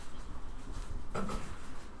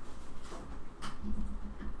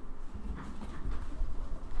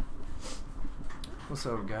What's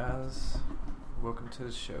up, guys? Welcome to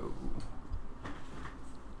the show.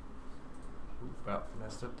 About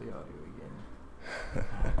messed up the audio again.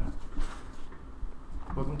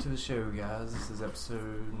 Welcome to the show, guys. This is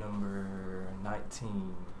episode number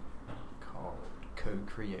 19, called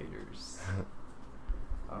Co-Creators.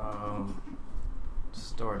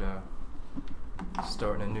 Starting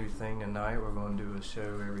a new thing tonight. We're going to do a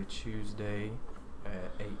show every Tuesday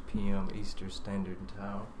at 8 p.m. Eastern Standard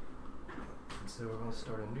Time. And so we're going to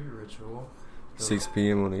start a new ritual. 6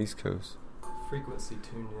 p.m. on the East Coast. Frequency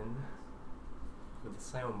tuned in with a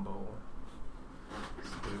sound bowl.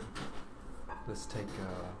 Let's take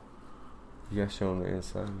You got show on the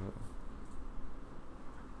inside.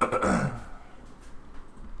 So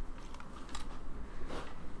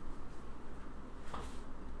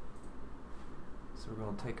we're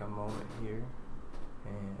going to take a moment here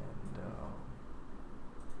and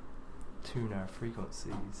tune our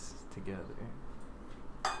frequencies together.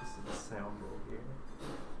 This is the sound bowl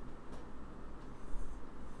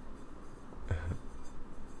here.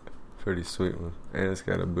 Pretty sweet one. And it's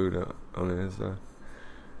got a Buddha on the inside.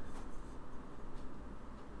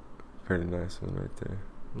 Pretty nice one right there.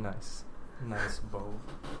 Nice bowl.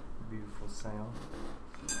 Beautiful sound.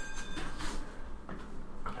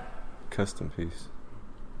 Custom piece.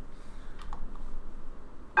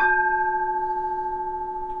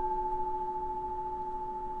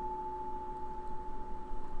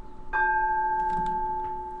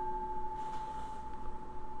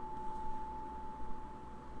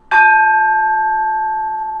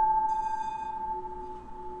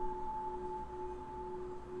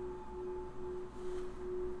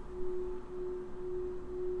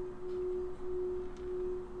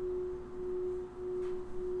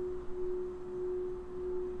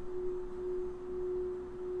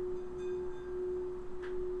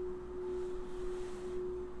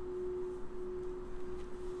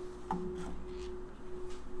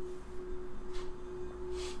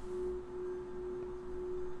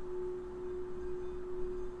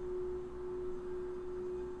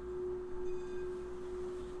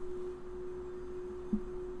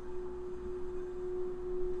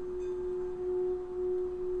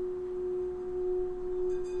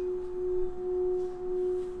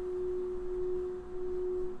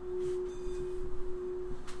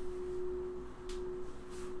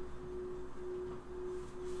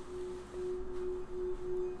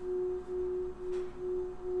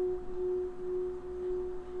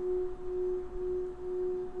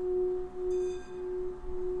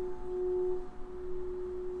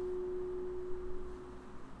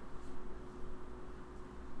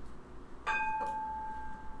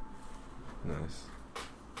 Nice.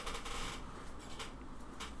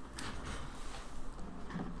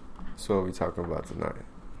 So what are we talking about tonight?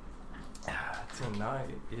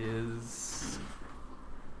 Tonight is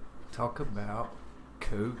talk about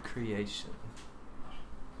co-creation.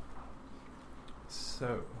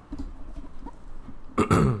 So,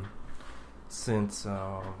 since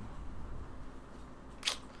the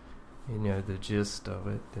gist of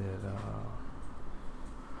it, that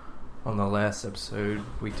on the last episode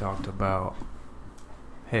we talked about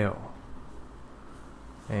hell,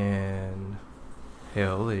 and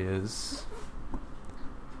hell is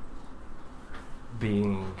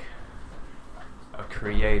being a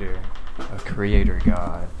creator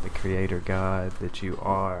God, the creator God that you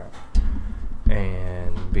are,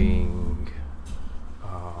 and being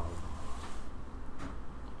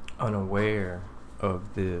unaware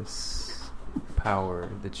of this power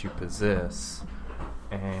that you possess,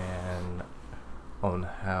 and on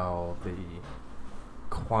how the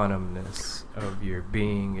quantumness of your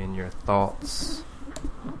being and your thoughts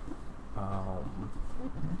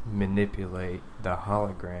manipulate the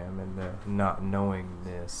hologram, and the not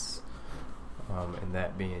knowingness and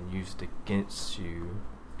that being used against you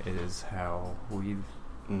is how we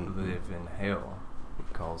live in hell,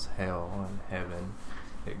 because hell and heaven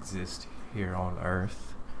exist here on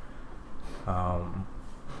earth. I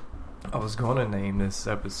was going to name this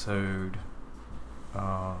episode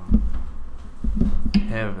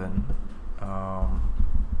Heaven,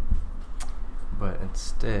 but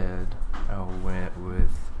instead I went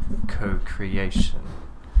with co-creation.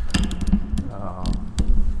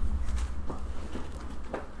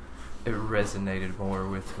 It resonated more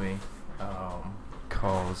with me,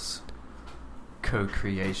 cause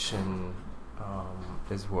co-creation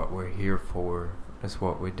is what we're here for, is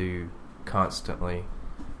what we do constantly,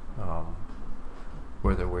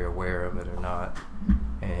 whether we're aware of it or not.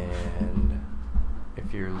 And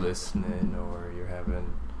if you're listening, or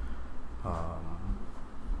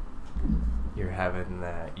you're you're having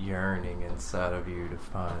that yearning inside of you to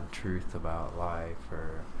find truth about life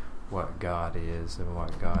or what God is and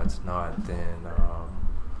what God's not, then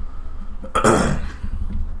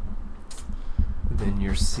then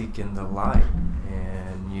you're seeking the light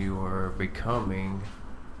and you are becoming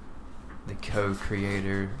the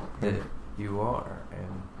co-creator that you are.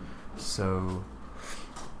 And so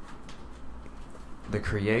the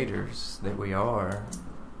creators that we are,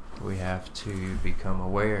 we have to become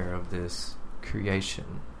aware of this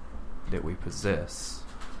creation that we possess.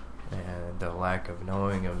 And the lack of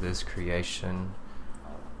knowing of this creation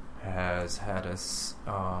has had us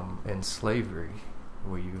in slavery.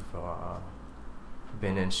 We've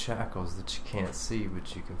been in shackles that you can't see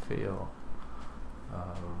but you can feel.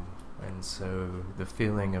 And so the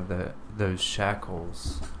feeling of those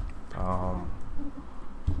shackles,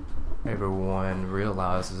 everyone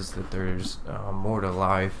realizes that there's more to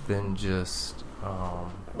life than just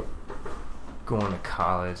going to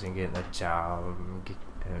college and getting a job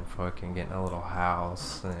and fucking getting a little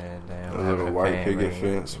house and a little white picket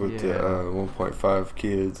fence with the 1.5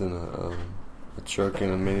 kids and a truck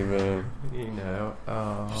and a minivan. You know,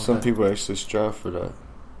 some people actually strive for that.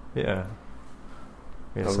 Yeah.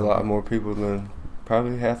 A lot more people than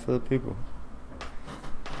probably half of the people.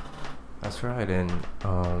 That's right, and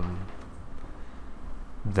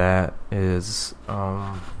that is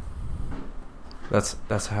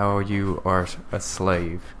that's how you are a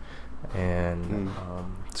slave, and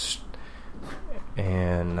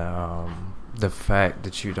the fact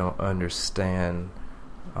that you don't understand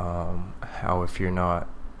how if you're not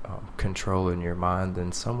controlling your mind,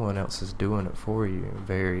 then someone else is doing it for you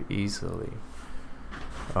very easily.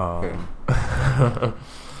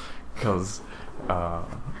 Because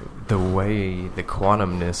the way the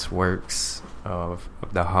quantumness works of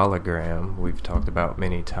the hologram, we've talked about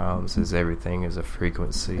many times, is everything is a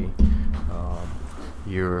frequency.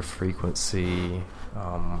 You're a frequency.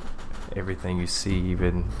 Everything you see,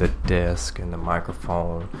 even the desk and the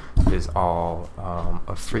microphone, is all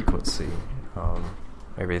a frequency.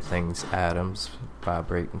 Everything's atoms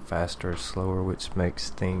vibrating faster or slower, which makes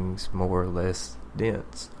things more or less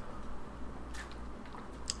dense.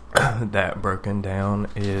 That broken down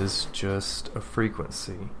is just a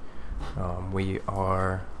frequency. We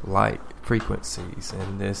are light frequencies,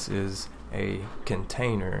 and this is a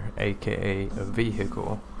container, aka a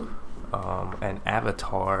vehicle, an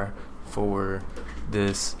avatar for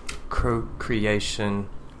this creation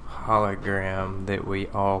hologram that we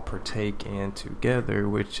all partake in together,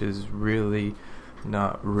 which is really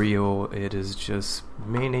not real. It is just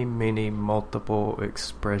many, many multiple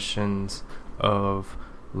expressions of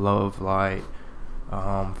love light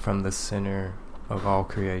from the center of all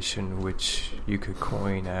creation, which you could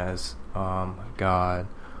coin as God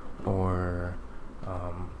or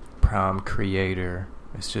prime creator.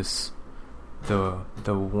 It's just the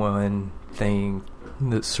one thing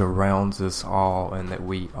that surrounds us all and that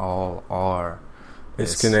we all are.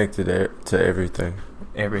 It's connected to everything.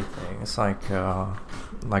 Everything. It's like a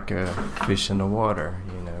fish in the water.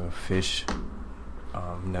 You know, a fish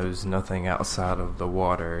knows nothing outside of the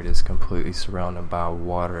water. It is completely surrounded by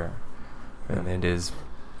water, and it is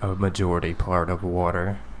a majority part of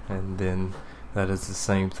water. And then that is the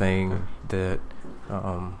same thing that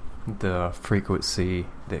the frequency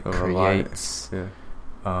that creates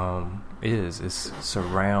is. It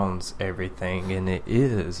surrounds everything, and it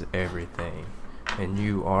is everything, and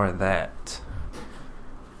you are that.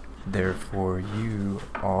 Therefore, you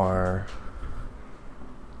are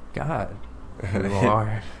God. You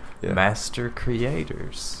are master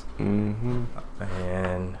creators. Mm-hmm.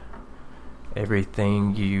 And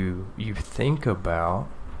everything you think about,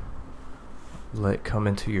 let come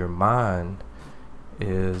into your mind,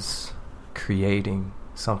 is creating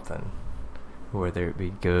something, whether it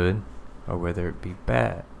be good or whether it be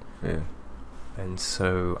bad. Yeah. And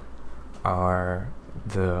so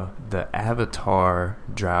the avatar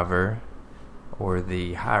driver or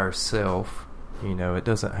the higher self, you know, it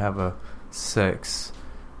doesn't have a sex,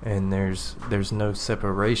 and there's no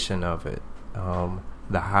separation of it.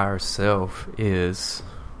 The higher self is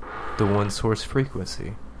the one source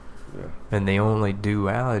frequency. Yeah. And the only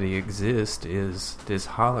duality exists is this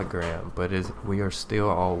hologram, but we are still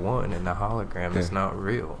all one, and the hologram is not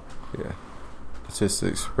real. Yeah. It's just the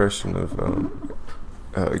expression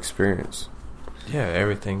of experience. Yeah,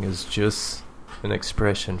 everything is just an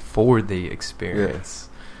expression for the experience.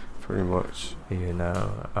 Yeah, pretty much. You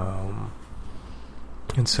know,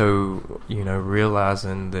 and so, you know,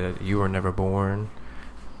 realizing that you were never born,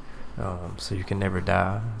 so you can never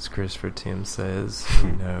die, as Christopher Tim says,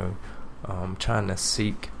 you know, trying to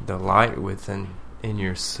seek the light within in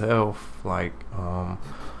yourself, like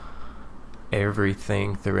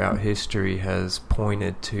everything throughout history has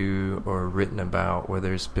pointed to or written about,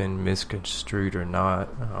 whether it's been misconstrued or not.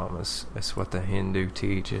 It's what the Hindu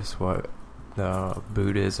teaches, what the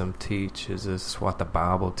Buddhism teaches, it's what the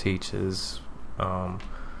Bible teaches.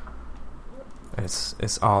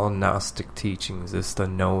 It's all Gnostic teachings. It's the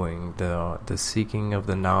knowing, the seeking of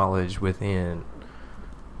the knowledge within.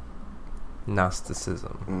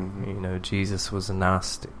 Gnosticism. You know, Jesus was a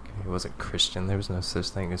Gnostic. He wasn't Christian. There was no such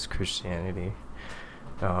thing as Christianity.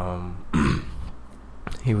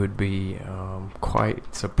 He would be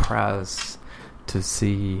quite surprised to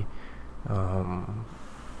see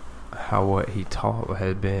how what he taught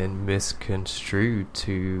had been misconstrued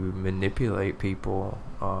to manipulate people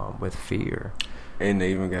with fear. And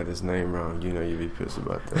they even got his name wrong. You know, you'd be pissed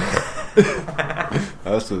about that.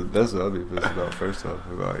 that's what I'd be pissed about. First off,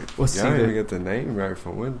 like, y'all didn't even get the name right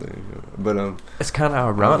for one thing. But it's kind of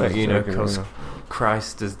ironic, you know, because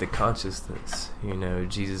Christ is the consciousness. You know,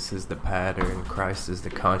 Jesus is the pattern. Christ is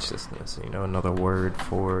the consciousness. You know, another word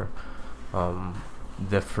for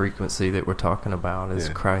the frequency that we're talking about is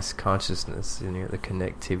Christ consciousness. You know, the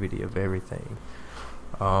connectivity of everything.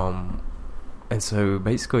 And so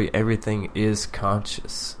basically everything is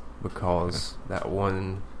conscious because that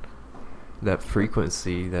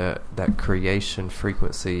frequency, that creation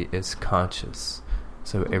frequency is conscious.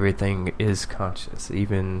 So everything is conscious.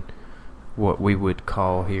 Even what we would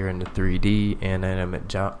call here in the 3D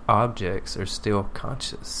inanimate objects are still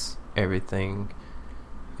conscious. Everything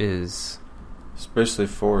is... Especially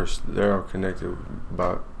forests, they're all connected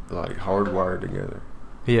by, like, hardwired together.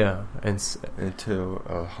 Yeah, into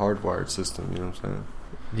a hardwired system, you know what I'm saying?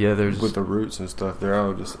 Yeah, there's... With the roots and stuff, they're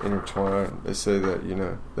all just intertwined. They say that, you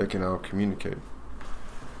know, they can all communicate.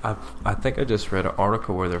 I think I just read an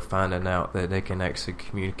article where they're finding out that they can actually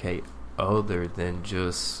communicate other than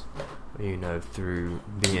just, you know, through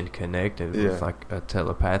being connected with like a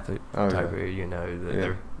telepathic type of, you know,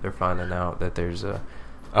 that they're finding out that there's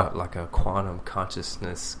like a quantum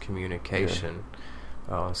consciousness communication.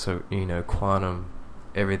 So, you know,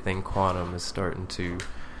 everything quantum is starting to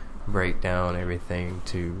break down everything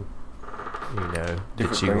to, you know,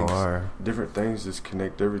 different things just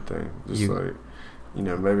connect everything. Just like, you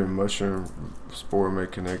know, maybe a mushroom spore may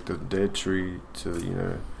connect a dead tree to,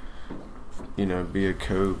 you know, be a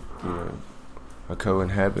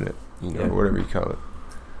co-inhabitant, you know, whatever you call it.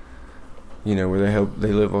 You know, where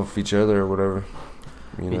they live off each other or whatever,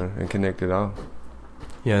 you know, and connect it all.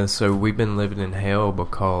 Yeah, so we've been living in hell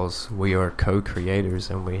because we are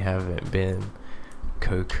co-creators and we haven't been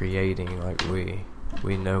co-creating like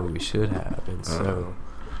we know we should have. And so,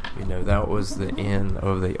 you know, that was the end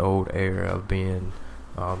of the old era of being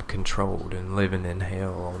controlled and living in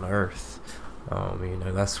hell on earth. You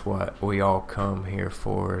know, that's what we all come here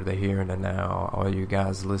for, the here and the now. All you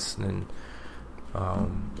guys listening,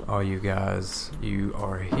 all you guys, you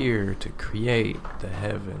are here to create the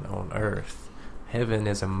heaven on earth. Heaven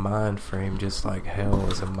is a mind frame, just like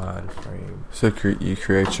hell is a mind frame. So you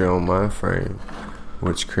create your own mind frame,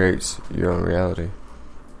 which creates your own reality.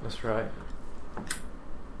 That's right.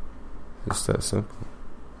 It's that simple.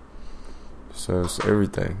 So it's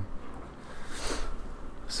everything.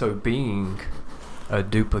 So being a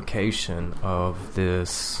duplication of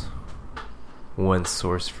this one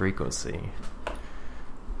source frequency,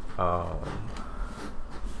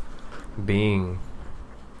 being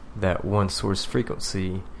that one source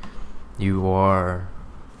frequency, you are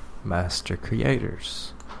master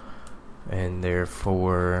creators, and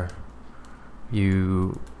therefore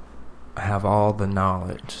you have all the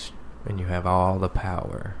knowledge and you have all the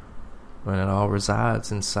power, and it all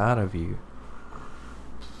resides inside of you.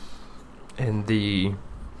 And the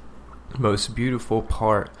most beautiful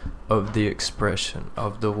part of the expression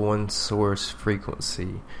of the one source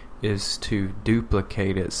frequency is to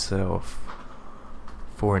duplicate itself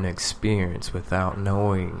for an experience without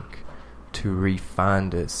knowing, to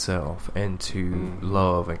refine itself and to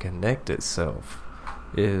love and connect itself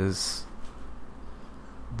is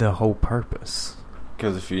the whole purpose.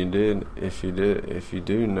 Because if you do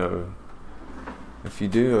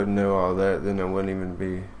know all that, then it wouldn't even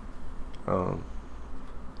be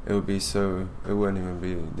it wouldn't even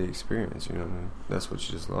be the experience, you know what I mean? That's what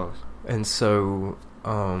you just lost. And so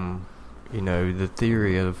you know, the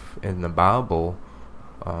theory in the Bible,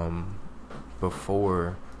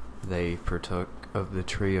 before they partook of the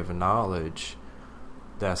tree of knowledge,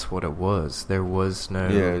 that's what it was. There was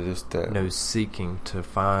no seeking to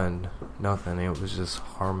find nothing. It was just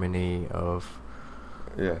harmony of,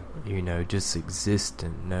 you know, just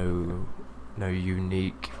existing. No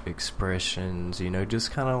unique expressions. You know,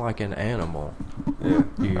 just kind of like an animal.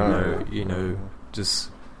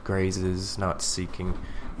 Just grazes, not seeking.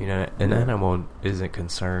 An animal isn't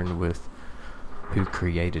concerned with who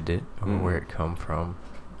created it or where it come from.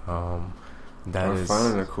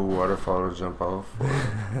 Finding a cool waterfall to jump off,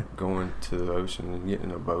 or going to the ocean and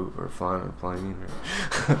getting in a boat, or flying a plane.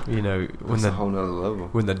 When a whole nother level.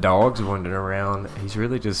 When the dog's wandering around, he's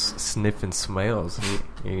really just sniffing smells,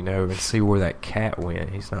 and see where that cat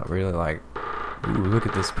went. He's not really like, ooh, look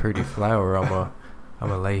at this pretty flower. I'm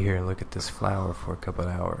gonna lay here and look at this flower for a couple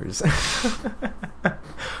of hours,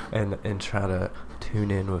 and try to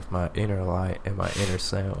tune in with my inner light and my inner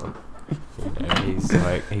sound.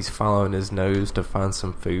 He's following his nose to find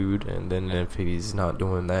some food, and then if he's not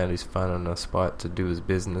doing that, he's finding a spot to do his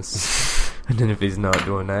business. And then if he's not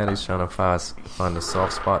doing that, he's trying to find a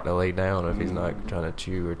soft spot to lay down if he's not trying to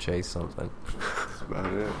chew or chase something. That's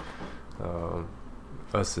about it.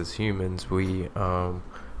 Us as humans, we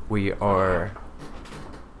are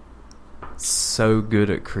so good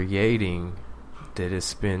at creating that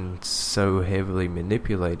it's been so heavily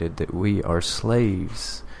manipulated that we are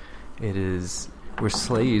slaves. We're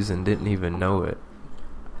slaves and didn't even know it.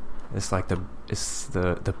 It's like the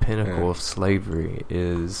pinnacle of slavery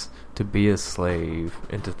is to be a slave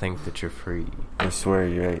and to think that you're free. I swear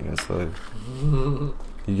you ain't a slave. You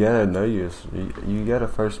gotta know you gotta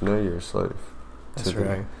first know you're a slave. That's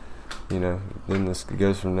right. Then this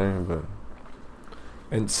goes from there. But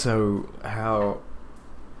and so how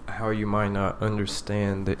you might not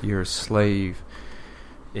understand that you're a slave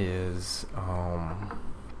is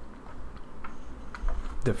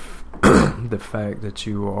the fact that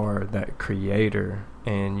you are that creator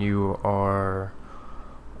and you are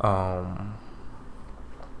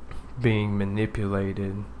being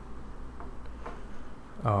manipulated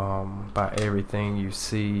by everything you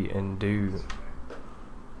see and do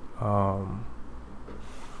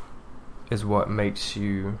is what makes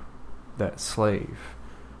you that slave.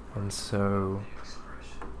 And so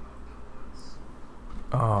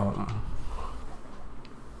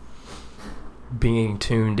being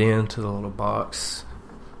tuned in to the little box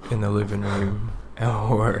in the living room,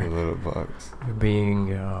 or the little box,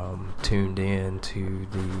 being tuned in to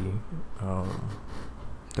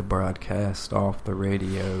the broadcast off the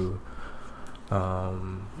radio,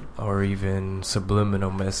 or even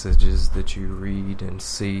subliminal messages that you read and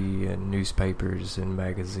see in newspapers and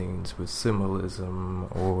magazines with symbolism,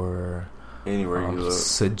 or anywhere you look,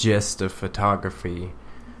 suggestive photography.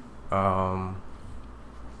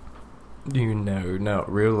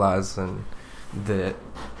 Not realizing that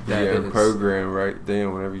is programmed right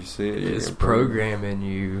then whenever you see it. It's programming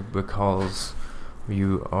you because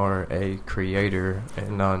you are a creator,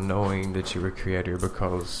 and not knowing that you're a creator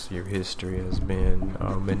because your history has been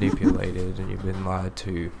manipulated and you've been lied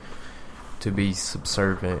to be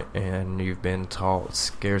subservient, and you've been taught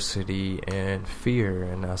scarcity and fear,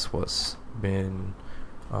 and that's what's been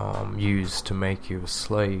used to make you a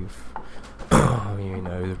slave.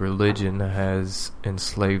 The religion has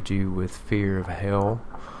enslaved you with fear of hell.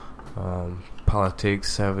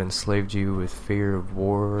 Politics have enslaved you with fear of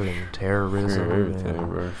war and terrorism. Fear of everything,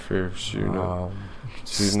 bro. Fear of shooting up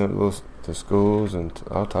the schools and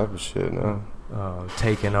all type of shit now.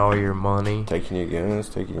 Taking all your money. Taking your guns,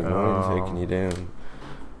 taking your money, taking you down.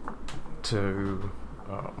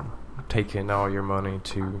 Taking all your money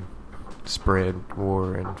to spread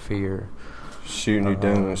war and fear. Shooting you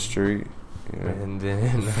down the street. And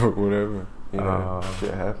then whatever,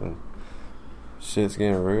 shit happens. Shit's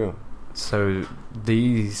getting real. So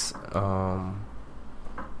these are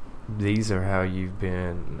how you've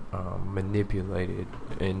been manipulated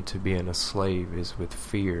into being a slave, is with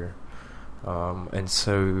fear. And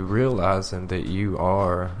so realizing that you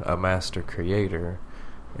are a master creator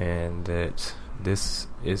and that this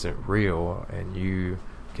isn't real, and you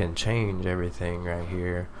can change everything right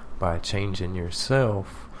here by changing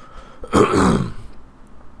yourself,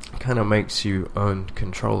 kind of makes you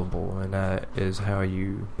uncontrollable, and that is how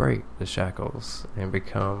you break the shackles and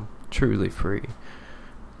become truly free.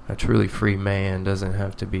 A truly free man doesn't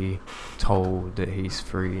have to be told that he's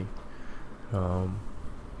free.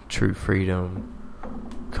 True freedom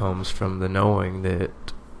comes from the knowing that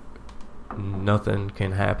nothing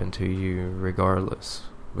can happen to you regardless,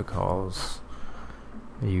 because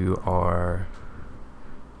you are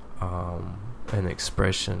an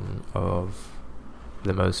expression of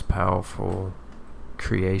the most powerful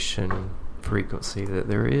creation frequency that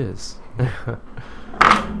there is.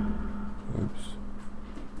 Oops.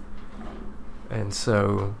 And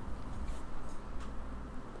so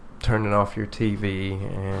turning off your TV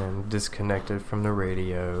and disconnected from the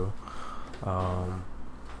radio,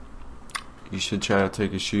 you should try to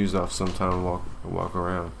take your shoes off sometime and walk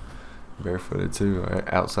around barefooted too,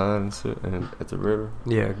 outside and at the river.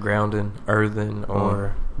 Yeah, grounding, earthing,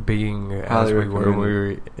 or being as we were when we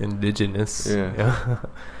were indigenous. Yeah.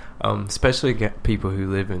 Especially people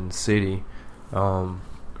who live in the city.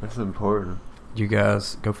 That's important. You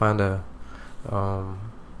guys go find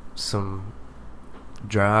some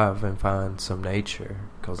drive and find some nature,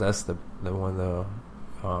 because that's the one of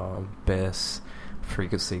the best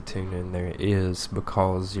frequency tuning there is,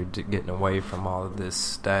 because you're getting away from all of this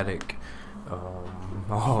static,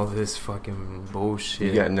 all of this fucking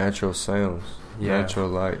bullshit. You got natural sounds, natural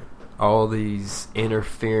light, all these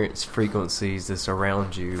interference frequencies that's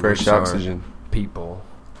around you, fresh oxygen, people,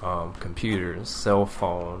 computers, cell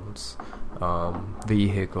phones,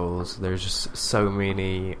 vehicles. There's just so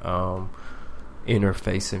many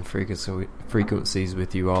interfacing frequencies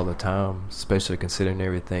with you all the time, especially considering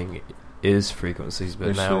everything is frequencies.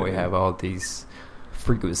 But now we have all these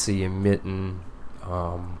frequency emitting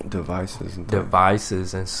devices,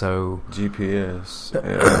 and so GPS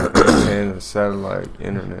and satellite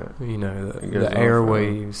internet. You know, the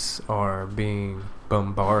airwaves are being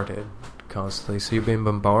bombarded constantly. So you're being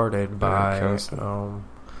bombarded by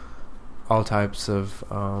all types of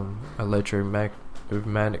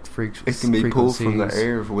electromagnetic frequencies. It can be pulled from the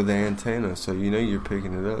air with the antenna, so you know you're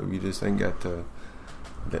picking it up. You just ain't got the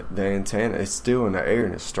antenna. It's still in the air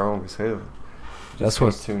and it's strong as hell. That's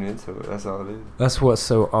what tune into it. That's all it is. That's what's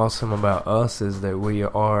so awesome about us, is that we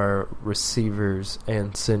are receivers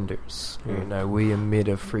and senders. You know, we emit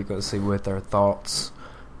a frequency with our thoughts,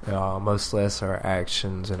 most less our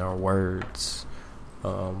actions and our words,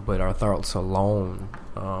 but our thoughts alone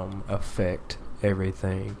affect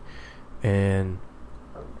everything. And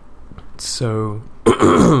so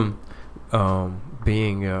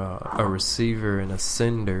being a receiver and a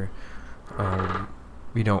sender,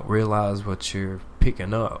 you don't realize what you're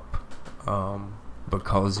picking up,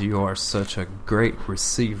 because you are such a great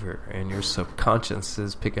receiver, and your subconscious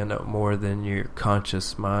is picking up more than your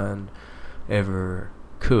conscious mind ever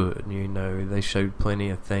could. You know, they showed plenty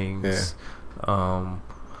of things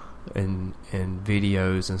in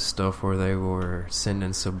videos and stuff where they were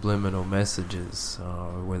sending subliminal messages,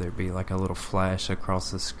 whether it be like a little flash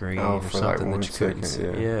across the screen or something that you couldn't see.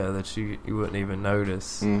 That you wouldn't even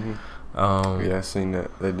notice. I seen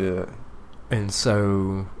that. They did it. And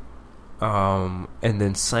so and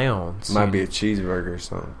then sounds might be a cheeseburger or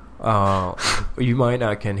something. You might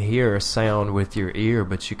not can hear a sound with your ear,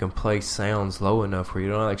 but you can play sounds low enough where you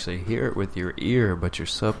don't actually hear it with your ear, but your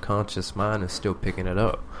subconscious mind is still picking it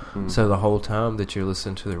up. So the whole time that you're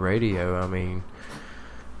listening to the radio, I mean,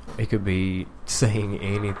 it could be saying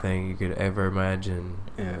anything you could ever imagine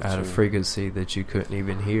at a frequency that you couldn't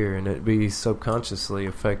even hear, and it'd be subconsciously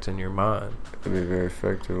affecting your mind. It'd be very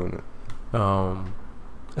effective, wouldn't it?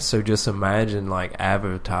 So just imagine, like,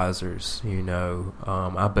 advertisers, you know,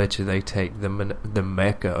 I bet you they take the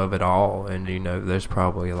mecca of it all, and, you know, there's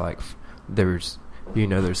probably, like, there's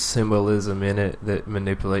symbolism in it that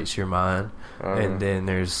manipulates your mind, and then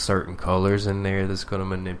there's certain colors in there that's going to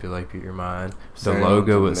manipulate your mind. The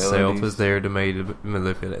logo itself is there to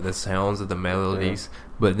manipulate the sounds of the melodies,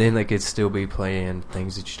 but then they could still be playing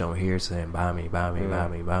things that you don't hear, saying, buy me, buy me, buy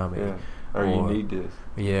me, buy me. Yeah. Or you need this.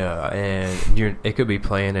 Yeah, and it could be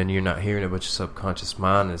playing and you're not hearing it, but your subconscious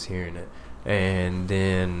mind is hearing it. And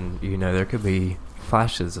then, you know, there could be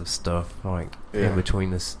flashes of stuff like in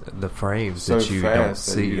between the frames so that you don't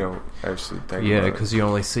see. You don't actually think about it. because you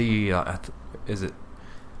only see, is it?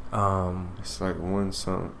 It's like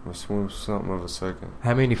something of a second.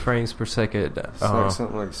 How many frames per second? It's like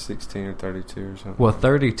something like 16 or 32 or something. Well,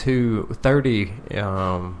 30,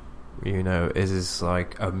 you know, is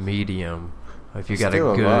like a medium. If you got a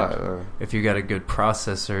good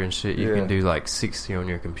processor and shit, you can do like 60 on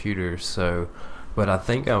your computer. So, but I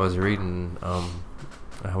think I was reading,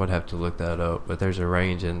 I would have to look that up, but there's a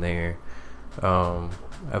range in there of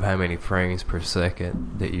how many frames per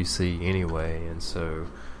second that you see anyway. And so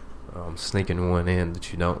sneaking one in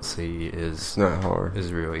that you don't see is not hard.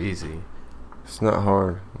 Is real easy. It's not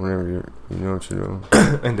hard whenever you know what you're doing.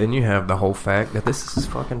 And then you have the whole fact that this is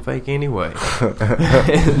fucking fake anyway.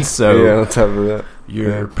 And so on top of that,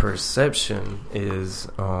 your perception is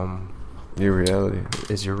your reality.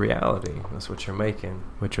 Is your reality. That's what you're making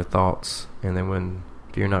with your thoughts. And then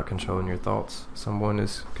if you're not controlling your thoughts, someone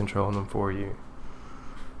is controlling them for you.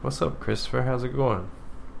 What's up, Christopher? How's it going?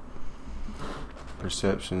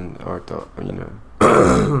 Perception or thought, you know.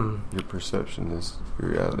 Your perception is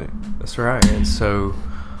your reality. That's right. And so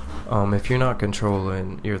if you're not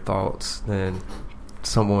controlling your thoughts, then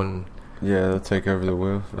someone Yeah, they'll take over the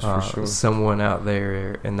wheel, that's for sure. Someone out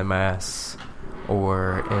there in the mass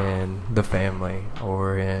or in the family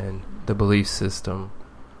or in the belief system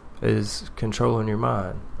is controlling your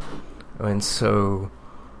mind. And so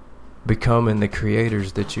becoming the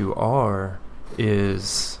creators that you are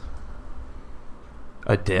is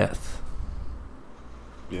a death.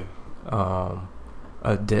 Yeah.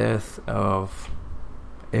 A death of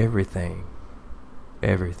everything.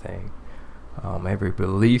 Every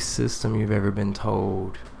belief system you've ever been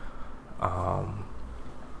told,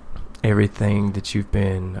 everything that you've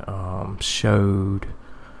been showed.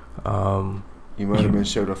 You might have been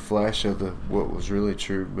showed a flash of what was really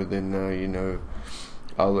true, but then now you know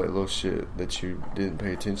all that little shit that you didn't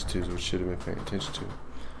pay attention to is what you should have been paying attention to.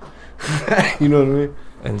 You know what I mean?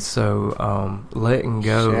 And so letting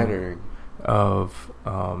go Shattering. of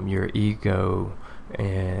your ego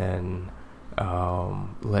and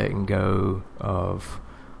letting go of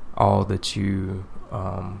all that you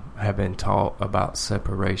have been taught about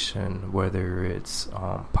separation, whether it's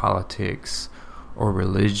politics or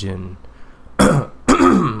religion,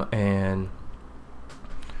 and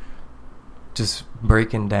just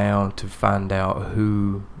breaking down to find out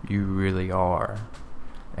who you really are.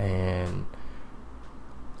 And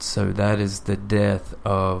so that is the death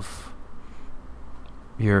of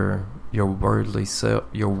your worldly self.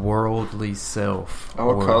 I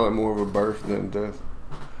would call it more of a birth than death.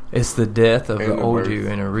 It's the death of the old birth. you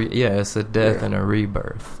and it's a death and a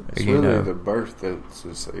rebirth. It's really the birth that's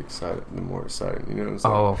just exciting, the more exciting. You know what I'm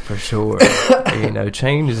saying? Oh, for sure.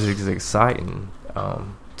 Change is exciting.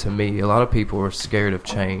 To me, a lot of people are scared of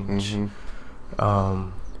change. Mm-hmm.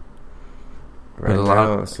 Right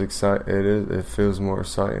now, it's exciting. It feels more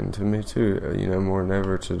exciting to me too. More than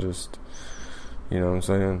ever to just, what I'm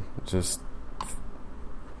saying, just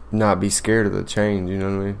not be scared of the change. You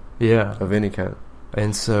know what I mean? Yeah. Of any kind.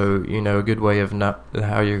 And so, a good way of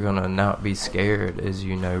how you're gonna not be scared is,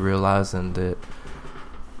 realizing that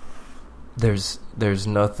there's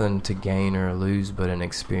nothing to gain or lose but an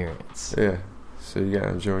experience. Yeah. So you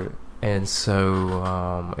gotta enjoy it. And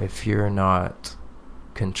so, if you're not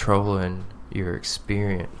controlling your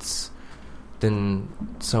experience, then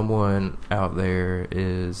someone out there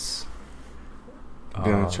is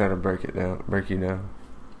gonna try to break you down.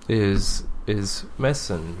 Is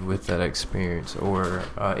messing with that experience or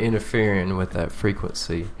interfering with that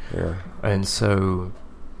frequency. Yeah. And so,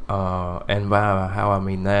 and by how I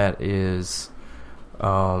mean that is,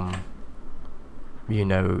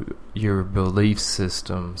 your belief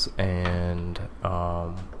systems and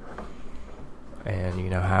how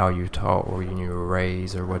you taught or when you were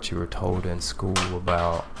raised or what you were told in school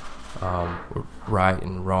about right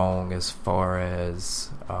and wrong as far as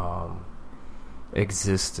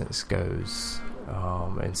existence goes.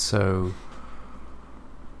 And so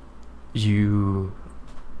you're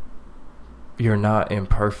not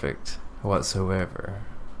imperfect whatsoever.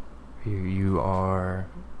 You are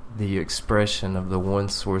the expression of the one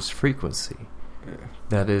source frequency. Yeah.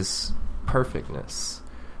 That is perfectness.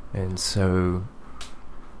 And so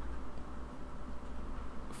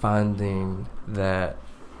finding that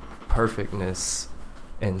perfectness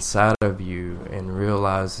inside of you and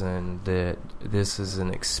realizing that this is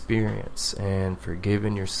an experience and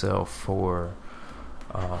forgiving yourself for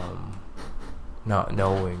not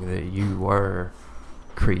knowing that you were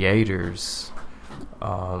creators,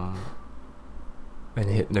 and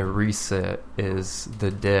hitting the reset is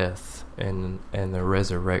the death and the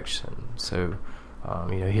resurrection. So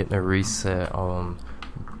hitting the reset on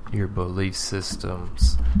your belief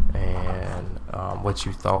systems and what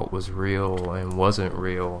you thought was real and wasn't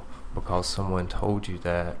real because someone told you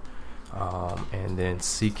that, and then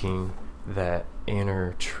seeking that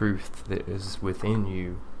inner truth that is within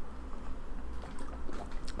you,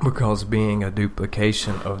 because being a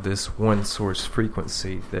duplication of this one source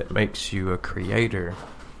frequency that makes you a creator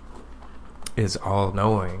is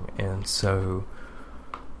all-knowing. And so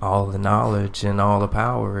all the knowledge and all the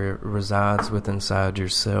power resides within inside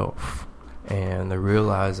yourself. And the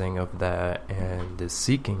realizing of that and the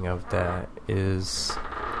seeking of that is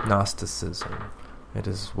Gnosticism. It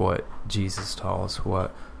is what Jesus taught us,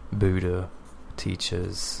 what Buddha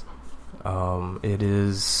teaches. It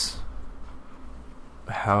is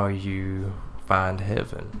how you find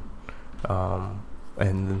heaven.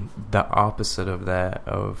 And the opposite of that,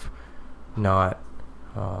 of not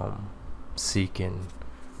seeking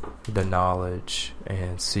the knowledge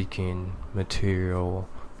and seeking material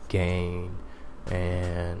gain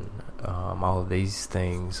and all of these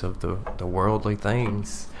things of the worldly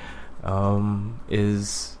things,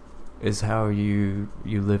 is how you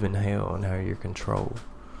live in hell and how you're controlled.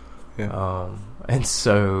 Yeah. And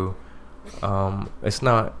so It's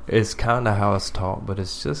kind of how it's taught, but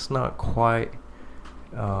it's just not quite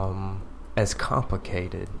as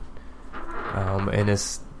complicated, and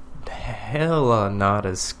it's hella not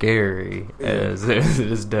as scary as it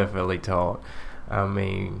is definitely taught. I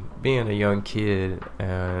mean, being a young kid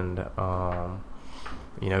and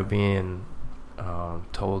being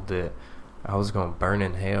told that I was going to burn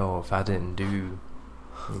in hell if I didn't do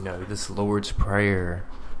this Lord's Prayer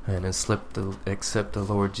and accept the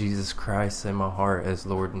Lord Jesus Christ in my heart as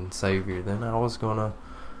Lord and Savior, then I was going to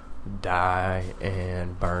die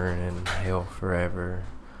and burn in hell forever.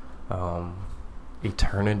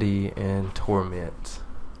 Eternity in torment.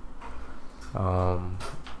 And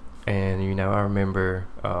I remember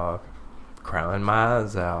crying my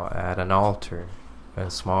eyes out at an altar in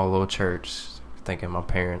a small little church, thinking my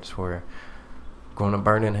parents were going to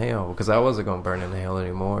burn in hell, because I wasn't going to burn in hell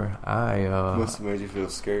anymore. Must have made you feel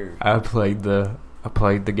scared. I played the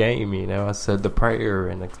game. I said the prayer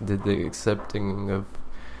and did the accepting of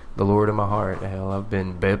the Lord in my heart. Hell, I've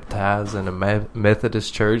been baptized in a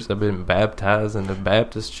Methodist church. I've been baptized in the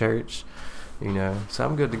Baptist church. So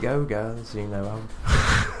I'm good to go, guys. I've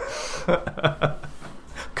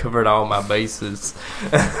covered all my bases.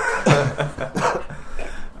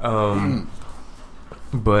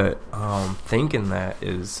 But thinking that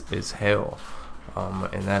is hell,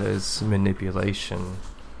 and that is manipulation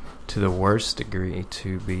to the worst degree,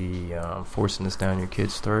 to be forcing this down your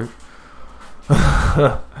kid's throat.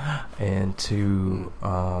 And to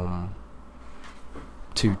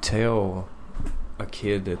tell a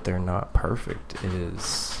kid that they're not perfect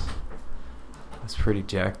it's pretty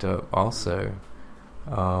jacked up also.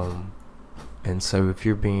 And so if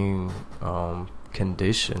you're being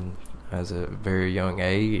conditioned as a very young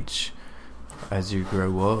age, as you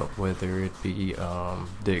grow up, whether it be the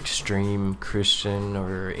extreme Christian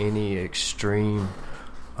or any extreme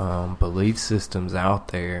belief systems out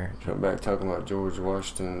there. Come back talking about George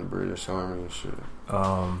Washington, the British Army and shit.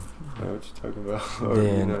 Know what you're talking about?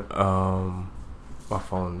 Then my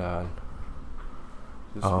phone died.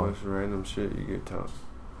 Just much random shit you get taught.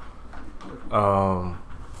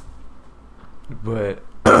 But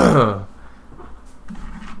I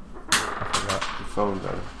forgot. Your phone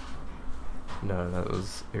died. No, that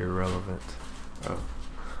was irrelevant.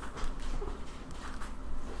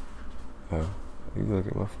 Oh. You can look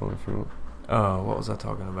at my phone if you want. What was I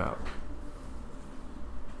talking about?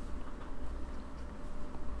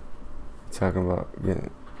 You're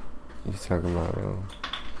talking about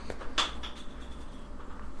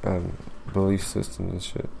belief systems and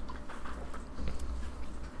shit.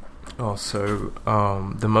 Also,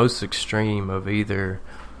 the most extreme of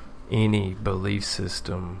any belief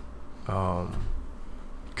system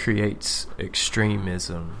creates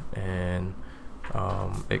extremism, and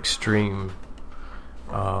extreme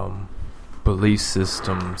belief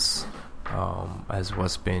systems as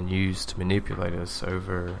what's been used to manipulate us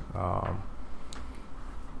over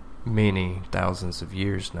many thousands of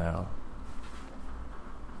years now.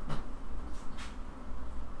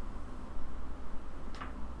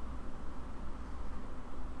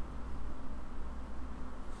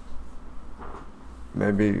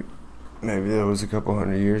 Maybe that was a couple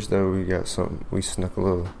hundred years though. We snuck a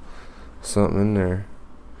little something in there.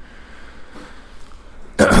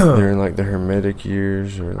 During like the Hermetic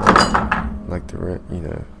years, or like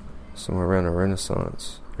the somewhere around the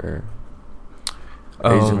Renaissance or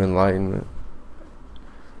Age of Enlightenment.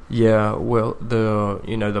 Yeah, well,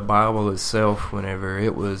 the Bible itself, whenever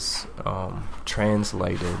it was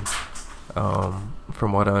translated,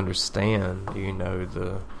 from what I understand,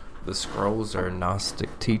 the scrolls are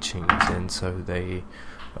Gnostic teachings, and so they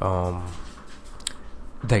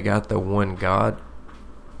got the one God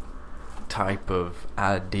type of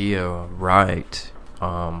idea right,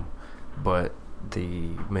 but the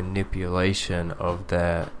manipulation of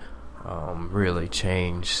that really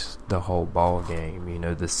changed the whole ball game.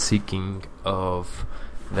 The seeking of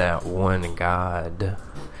that one God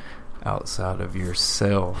outside of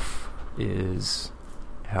yourself is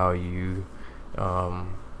how you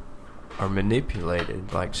are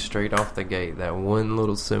manipulated, like straight off the gate. That one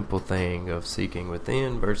little simple thing of seeking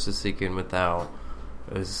within versus seeking without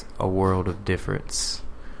is a world of difference.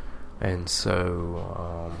 And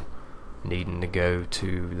so needing to go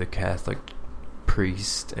to the Catholic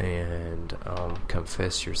priest and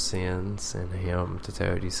confess your sins, and him to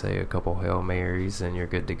tell you to say a couple Hail Marys and you're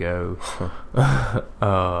good to go.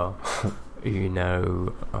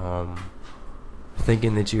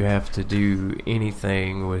 Thinking that you have to do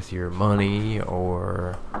anything with your money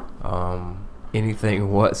or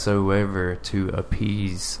anything whatsoever to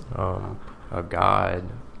appease a God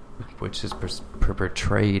which is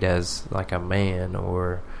portrayed as like a man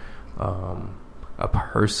or a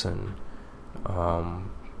person,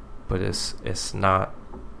 but it's not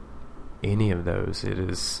any of those.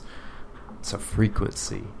 It's a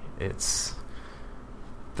frequency. It's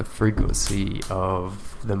the frequency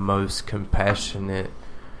of the most compassionate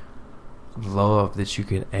love that you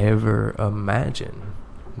could ever imagine.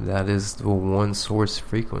 That is the one source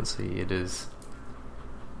frequency. It is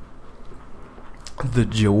the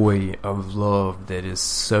joy of love that is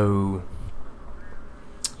so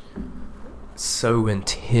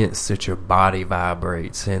intense that your body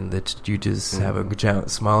vibrates and that you just have a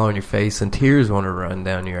giant smile on your face and tears want to run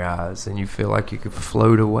down your eyes and you feel like you could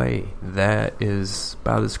float away. That is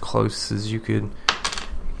about as close as you could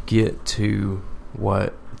get to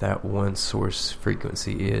what that one source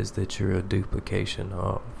frequency is that you're a duplication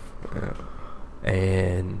of.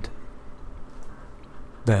 And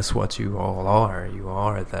that's what you all are. You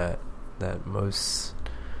are that most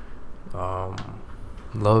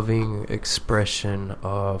loving expression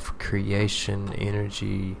of creation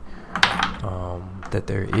energy that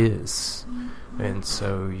there is. And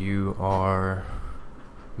so you are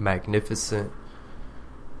magnificent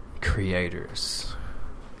creators.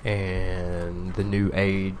 And the new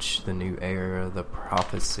age, the new era, the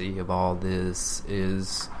prophecy of all this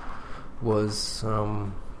was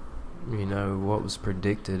what was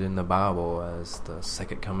predicted in the Bible as the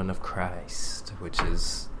second coming of Christ, which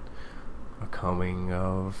is a coming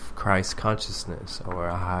of Christ consciousness or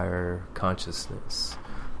a higher consciousness,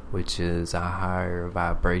 which is a higher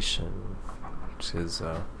vibration, which is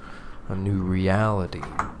a new reality,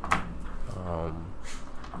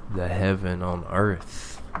 the heaven on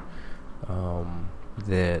earth,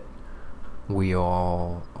 that we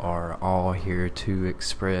all are all here to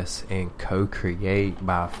express and co-create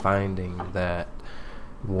by finding that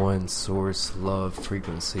one source love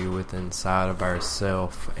frequency within inside of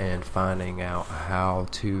ourselves and finding out how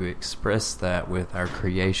to express that with our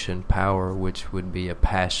creation power, which would be a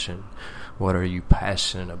passion. What are you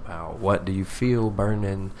passionate about? What do you feel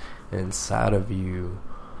burning inside of you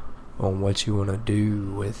on what you want to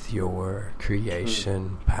do with your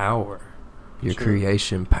creation power? Your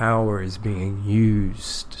creation power is being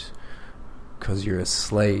used because you're a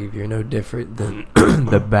slave. You're no different than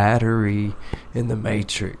the battery in the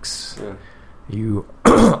Matrix. Yeah. You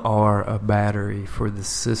are a battery for the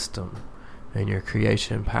system, and your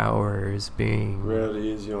creation power is being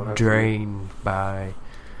drained by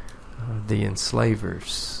the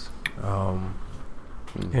enslavers.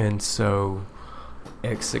 And so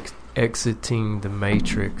exiting the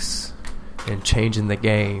Matrix and changing the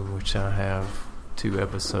game, which I have 2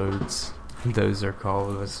 episodes. Those are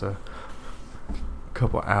called as a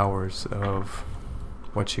couple hours of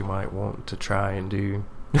what you might want to try and do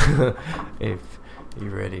if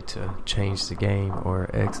you're ready to change the game or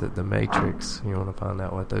exit the Matrix. You want to find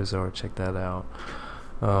out what those are, check that out.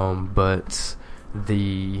 But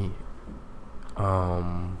the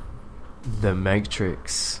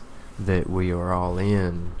Matrix that we are all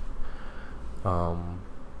in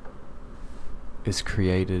is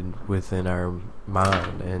created within our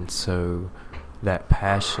mind, and so that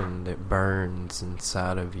passion that burns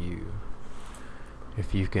inside of you,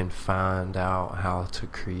 if you can find out how to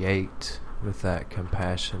create with that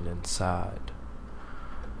compassion inside,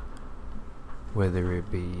 whether it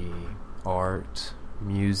be art,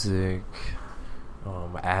 music,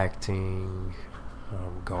 acting,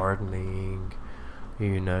 gardening,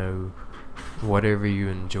 whatever you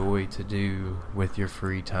enjoy to do with your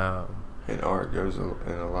free time. And art goes in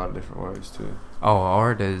a lot of different ways too. Oh,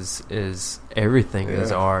 art is everything. Yeah.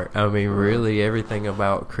 Is art. I mean, really, everything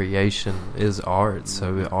about creation is art.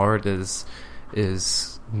 So art is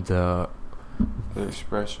the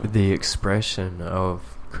expression of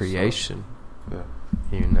creation. So,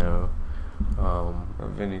 yeah.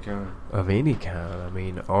 Of any kind. Of any kind. I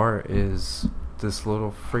mean, art is this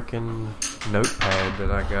little freaking notepad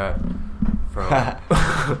that I got from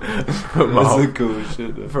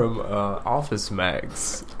Office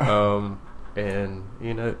Max, and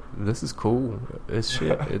this is cool. It's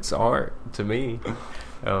shit. It's art to me,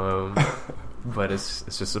 but it's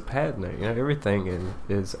just a pad now. Everything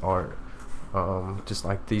is art. Just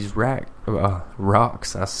like these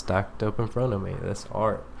rocks I stacked up in front of me. That's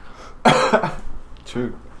art.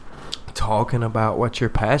 True. Talking about what you're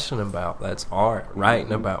passionate about, that's art.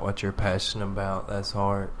 Writing about what you're passionate about, that's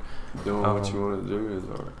art. Doing what you want to do is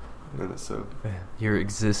art in itself. Your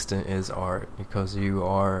existence is art because you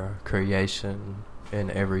are creation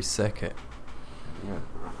in every second. Yeah.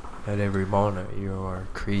 At every moment you are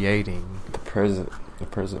creating the present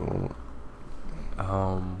moment.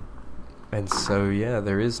 And so, yeah,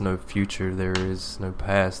 there is no future, there is no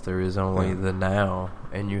past, there is only the now,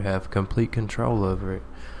 and you have complete control over it.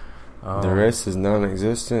 The rest is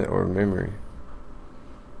non-existent or memory.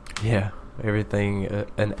 Yeah, everything,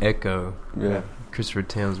 an echo. Yeah. Christopher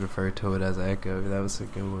Timms referred to it as an echo. That was a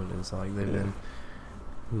good one. It's like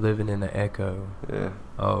living in an echo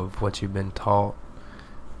of what you've been taught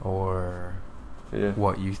or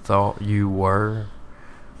what you thought you were.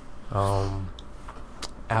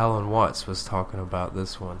 Alan Watts was talking about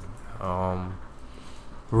this one,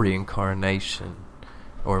 reincarnation,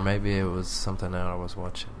 or maybe it was something that I was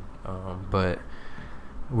watching, but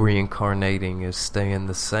reincarnating is staying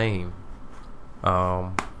the same,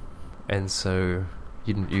 and so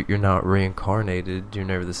you're not reincarnated, you're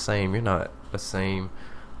never the same. You're not the same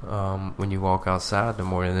when you walk outside in the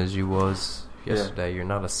morning as you was yesterday. You're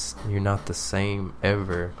not the same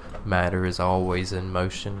ever. Matter is always in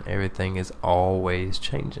motion. Everything is always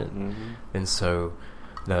changing. And so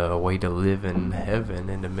the way to live in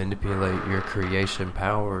heaven and to manipulate your creation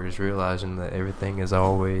power is realizing that everything is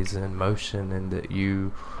always in motion, and that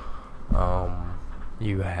you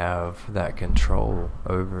have that control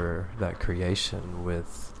over that creation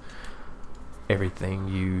with everything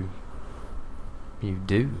you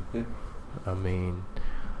do. I mean,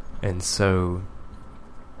 and so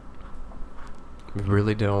we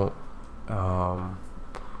really don't.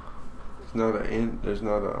 There's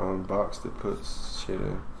not a box that puts shit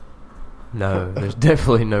in. No, there's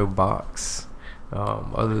definitely no box,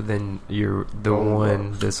 other than the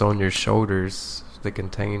one that's on your shoulders that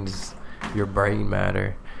contains your brain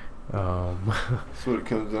matter. That's what it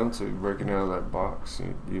comes down to, breaking out of that box.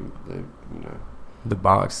 The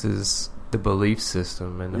box is the belief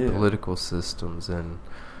system and the political systems and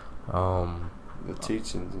the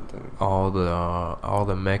teachings and things. All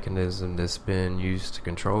the mechanism that's been used to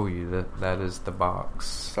control you. That is the box.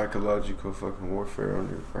 Psychological fucking warfare on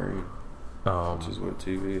your brain, which is what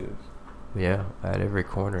TV is. Yeah, at every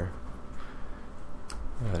corner,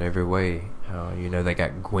 at every way. They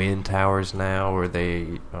got Gwen towers now, where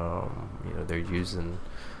they, they're using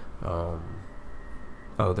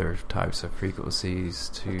other types of frequencies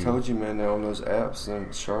to. I told you, man, on those apps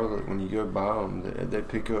in Charlotte, when you go by them, they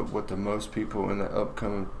pick up what the most people in the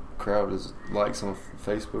upcoming crowd is likes on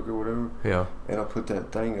Facebook or whatever. Yeah. And I'll put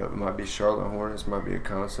that thing up. It might be Charlotte Hornets, might be a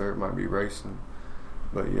concert, might be racing.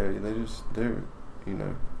 But yeah, they're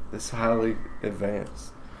it's highly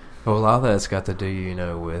advanced. Well, a lot of that's got to do,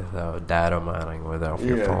 with data mining off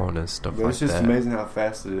your phone and stuff like that. It's just amazing how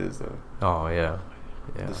fast it is, though. Oh, yeah.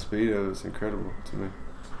 The speed of it is incredible to me.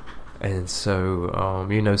 And so,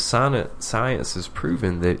 science has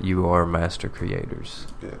proven that you are master creators.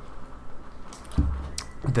 Yeah.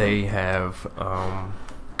 They have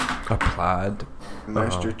applied...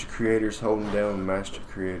 Master creators holding down master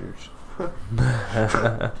creators. Ain't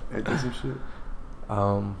that some shit?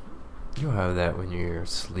 You'll have that when you're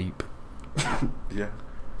asleep. Yeah.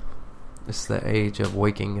 It's the age of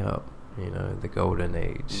waking up. The golden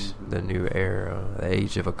age, the new era, the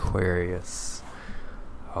age of Aquarius.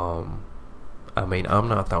 I'm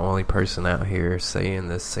not the only person out here saying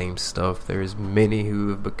the same stuff. There's many who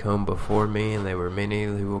have become before me, and there were many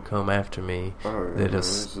who will come after me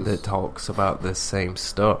that talks about the same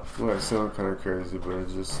stuff. Well, it sounds kind of crazy, but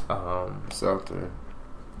it's just it's out there.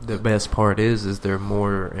 The best part is there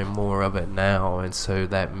more and more of it now, and so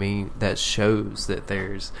that shows that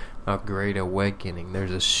there's a great awakening.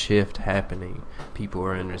 There's a shift happening. People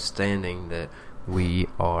are understanding that we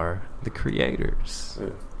are the creators. Yeah.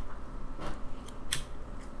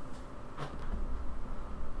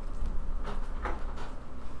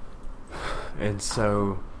 And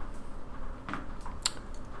so,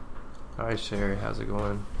 hi Sherry, how's it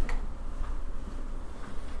going?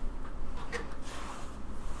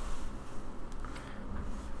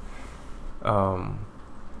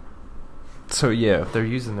 So yeah, if they're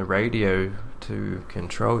using the radio to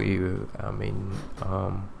control you,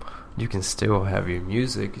 you can still have your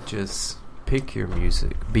music, just pick your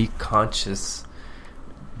music, be conscious.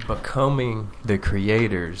 Becoming the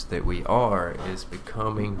creators that we are is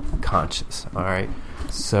becoming conscious, alright?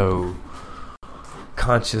 So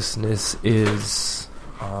consciousness is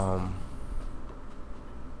the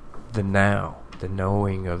now, the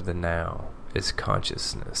knowing of the now is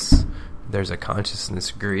consciousness. There's a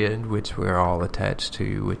consciousness grid which we're all attached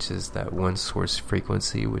to, which is that one source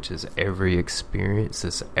frequency, which is every experience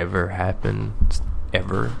that's ever happened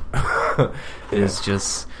ever. It's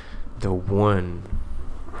just the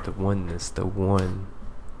oneness, the one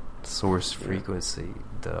source frequency,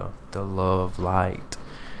 the love light.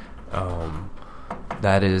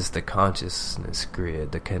 that is the consciousness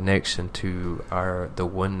grid. The connection to the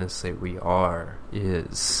oneness that we are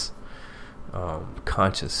is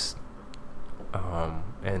conscious.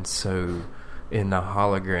 And so in the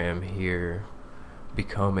hologram here,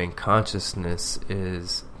 becoming conscious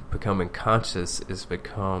is becoming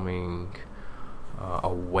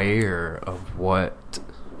aware of what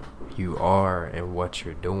you are and what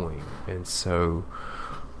you're doing. And so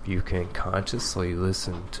you can consciously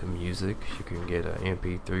listen to music. You can get an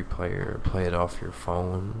MP3 player, play it off your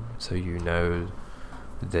phone, so you know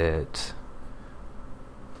that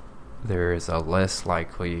there is a less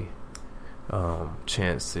likely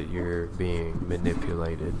chance that you're being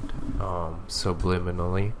manipulated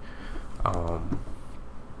subliminally.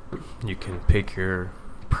 You can pick your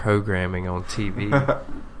programming on TV.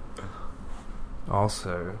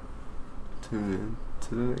 Also, tune in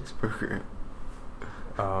to the next program.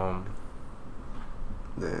 Damn,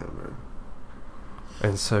 bro.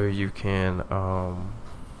 And so you can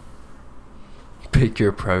pick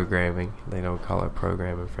your programming. They don't call it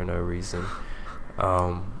programming for no reason.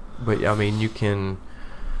 But I mean, you can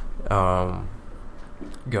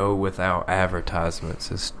go without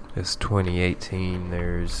advertisements. It's 2018.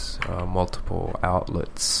 There's multiple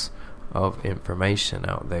outlets of information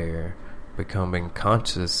out there. Becoming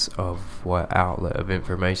conscious of what outlet of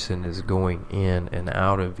information is going in and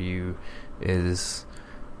out of you is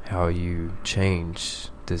how you change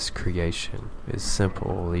this creation. Is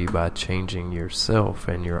simply by changing yourself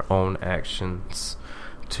and your own actions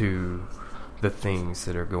to the things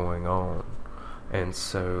that are going on. And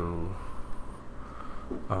so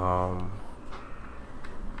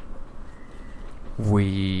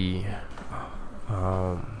we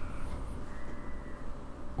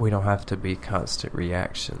don't have to be constant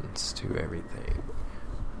reactions to everything.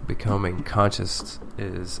 Becoming conscious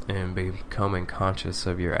becoming conscious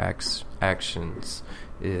of your actions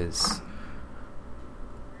is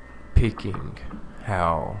picking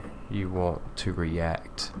how you want to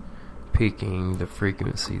react, picking the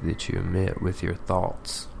frequency that you emit with your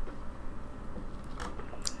thoughts,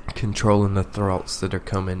 controlling the thoughts that are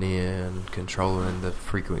coming in, controlling the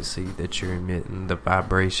frequency that you're emitting, the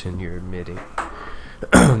vibration you're emitting.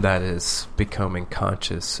 That is becoming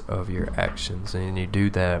conscious of your actions. And you do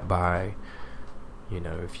that by,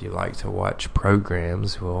 if you like to watch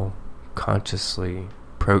programs, well, consciously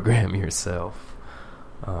program yourself.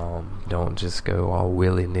 Don't just go all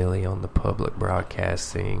willy-nilly on the public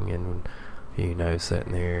broadcasting and,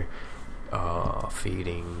 sitting there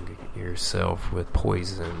feeding yourself with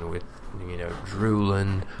poison, with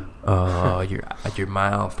drooling, your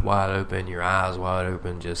mouth wide open, your eyes wide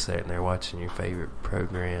open, just sitting there watching your favorite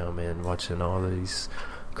program and watching all these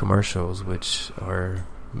commercials which are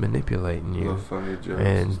manipulating you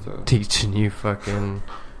and teaching you fucking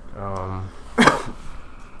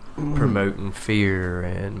promoting fear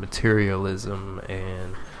and materialism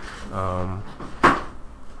and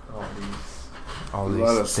all these a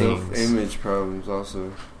lot of things. Self-image problems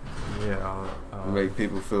also. Yeah, make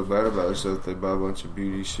people feel bad about themselves. They buy a bunch of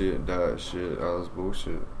beauty shit, diet shit, all this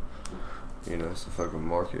bullshit. It's a fucking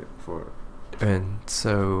market for it. And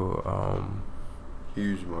so,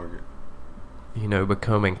 huge market.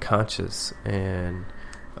 Becoming conscious and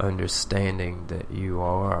understanding that you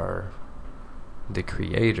are the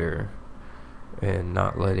creator and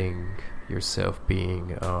not letting yourself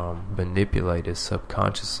being manipulated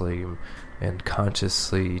subconsciously and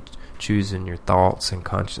consciously choosing your thoughts and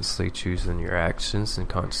consciously choosing your actions and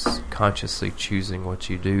consciously choosing what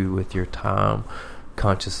you do with your time,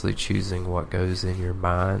 consciously choosing what goes in your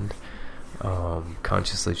mind,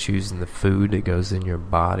 consciously choosing the food that goes in your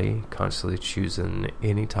body, consciously choosing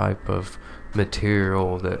any type of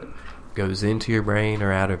material that goes into your brain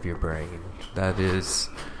or out of your brain. That is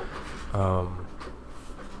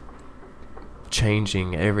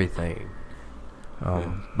changing everything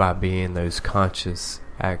by being those conscious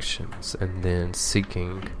actions and then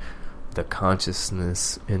seeking the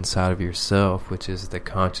consciousness inside of yourself, which is the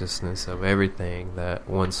consciousness of everything, that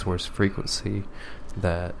one source frequency,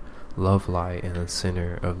 that love light in the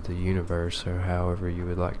center of the universe, or however you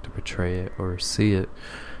would like to portray it or see it,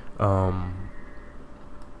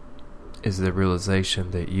 is the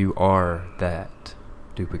realization that you are that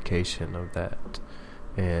duplication of that,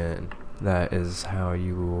 and that is how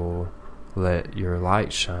you will let your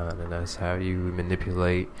light shine, and that's how you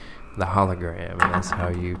manipulate the hologram, and that's how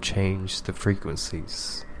you change the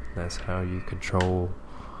frequencies. That's how you control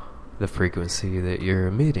the frequency that you're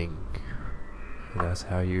emitting, and that's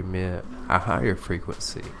how you emit a higher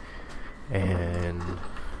frequency. And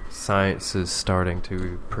science is starting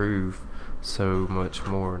to prove so much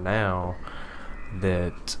more now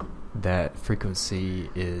that that frequency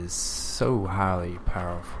is so highly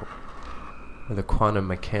powerful. The quantum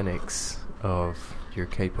mechanics of your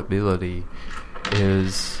capability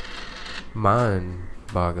is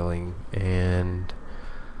mind-boggling, and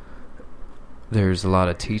there's a lot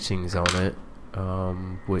of teachings on it,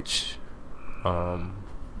 which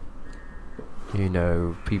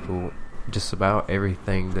people, just about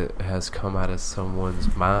everything that has come out of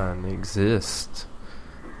someone's mind exists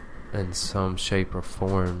in some shape or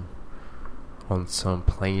form on some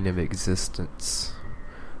plane of existence.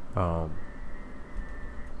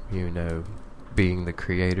 Being the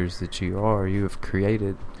creators that you are, you have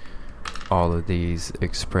created all of these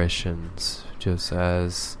expressions, just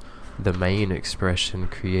as the main expression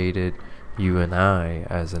created you and I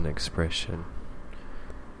as an expression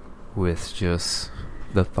with just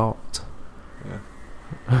the thought.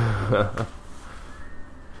 Yeah.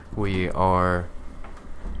 We are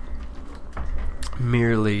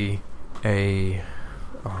merely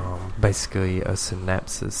basically a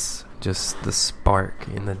synapsis, just the spark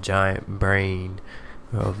in the giant brain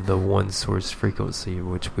of the one source frequency,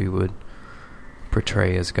 which we would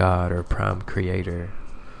portray as God or prime creator.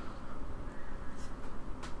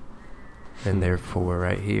 And therefore,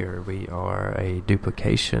 right here, we are a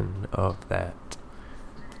duplication of that,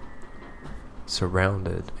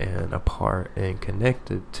 surrounded and apart and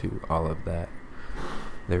connected to all of that.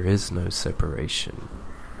 There is no separation.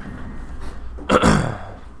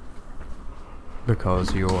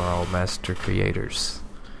 Because you are all master creators.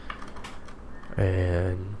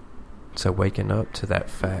 And so waking up to that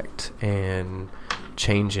fact and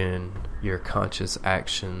changing your conscious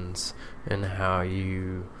actions and how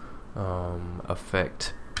you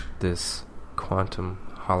affect this quantum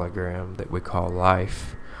hologram that we call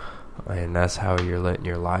life, and that's how you're letting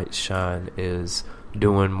your light shine, is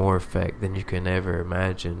doing more effect than you can ever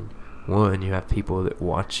imagine. One, you have people that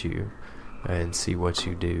watch you and see what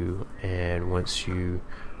you do, and once you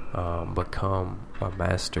become a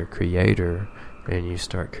master creator and you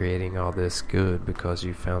start creating all this good because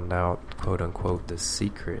you found out, quote unquote, the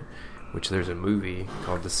secret, which there's a movie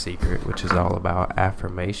called The Secret, which is all about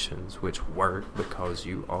affirmations, which work because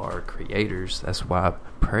you are creators. That's why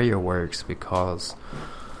prayer works, because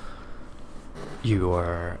you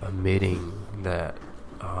are emitting that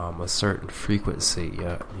a certain frequency,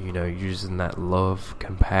 using that love,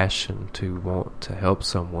 compassion to want to help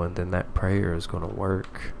someone. Then that prayer is going to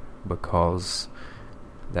work, because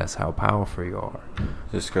that's how powerful you are.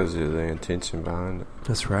 Just because of the intention behind it.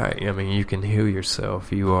 That's right. I mean, you can heal yourself.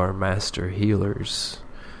 You are master healers.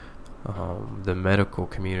 The medical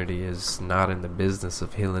community is not in the business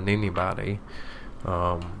of healing anybody.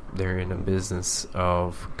 They're in the business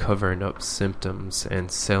of covering up symptoms and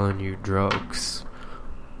selling you drugs.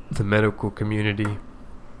 The medical community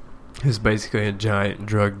is basically a giant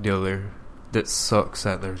drug dealer that sucks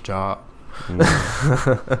at their job.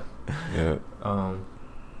 Yeah. All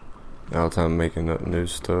the time making up new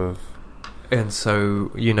stuff. And so,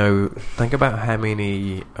 think about how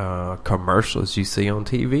many commercials you see on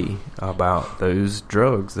TV about those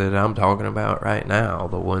drugs that I'm talking about right now,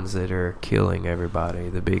 the ones that are killing everybody,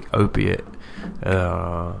 the big opiate,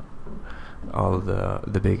 all of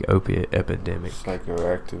the big opiate epidemic.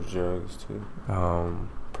 Psychoactive drugs, too.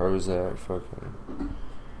 Prozac, fucking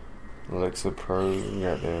Lexapro,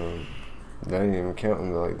 goddamn. That ain't even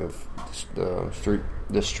counting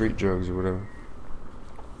the street drugs or whatever.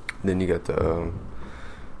 Then you got the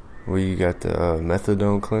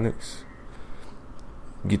methadone clinics.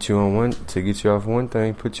 Get you on one to get you off one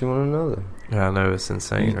thing, put you on another. Yeah, I know, it's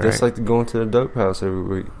insane. That's right? like going to the dope house every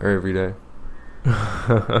week or every day.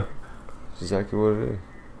 That's exactly what it is.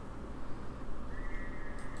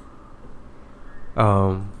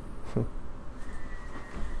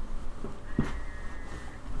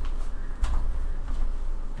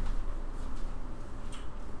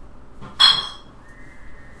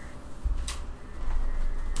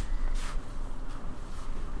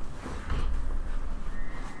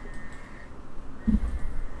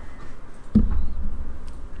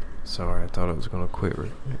 Sorry, I thought it was going to quit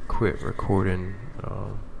recording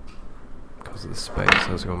because of the space.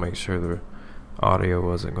 I was going to make sure the audio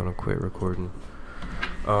wasn't going to quit recording.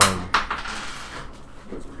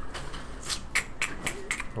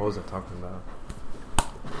 What was I talking about?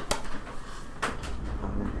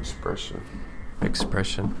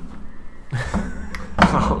 Expression.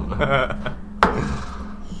 Oh, no.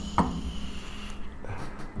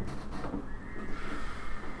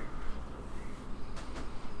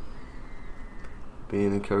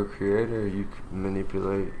 Being a co-creator, you can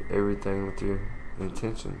manipulate everything with your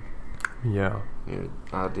intention. Yeah. Your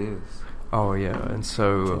ideas. Oh, yeah. And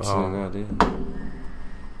so... Intention and ideas.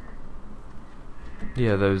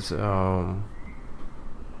 Yeah, those, you've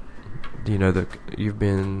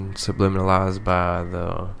been subliminalized by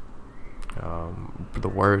the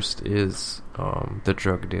worst is the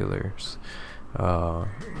drug dealers,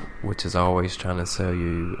 which is always trying to sell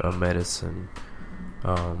you a medicine,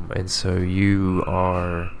 and so you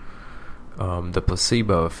are the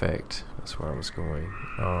placebo effect. That's where I was going.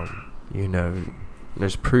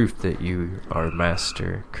 There's proof that you are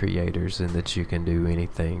master creators and that you can do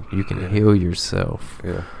anything. You can heal yourself.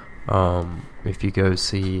 Yeah. If you go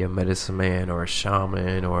see a medicine man or a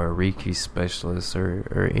shaman or a Reiki specialist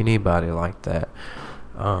or anybody like that,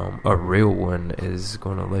 a real one is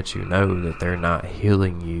going to let you know that they're not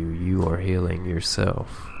healing you. You are healing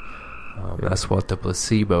yourself. That's what the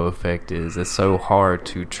placebo effect is. It's so hard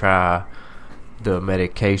to try the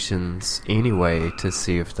medications anyway to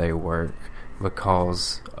see if they work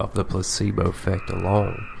because of the placebo effect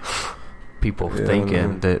alone. People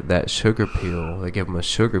thinking that sugar pill, they give them a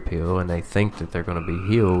sugar pill and they think that they're going to be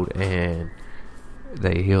healed, and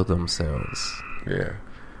they heal themselves. Yeah.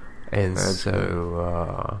 And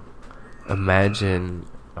so imagine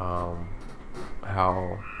how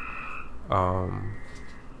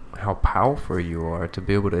powerful you are to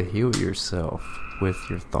be able to heal yourself with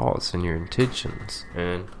your thoughts and your intentions.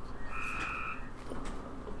 And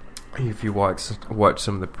if you watch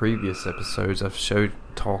some of the previous episodes, I've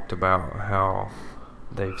talked about how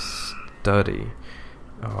they've studied.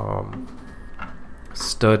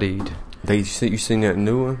 You seen that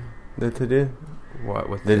new one that they did?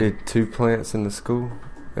 What? They did 2 plants in the school,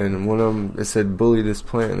 and one of them, it said bully this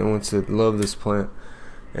plant, and one said love this plant,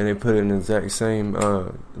 and they put it in the exact same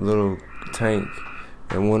little tank,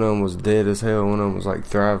 and one of them was dead as hell, one of them was like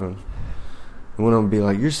thriving. One of them would be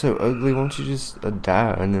like, "You're so ugly, why don't you just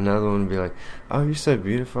die?" And then the other one would be like, "Oh, you're so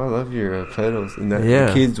beautiful, I love your petals." And the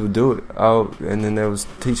kids would do it. And then they was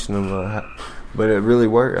teaching them but it really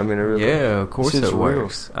worked. I mean, it really of course it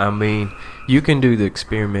works. I mean, you can do the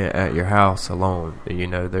experiment at your house alone. You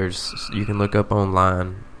can look up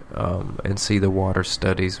online and see the water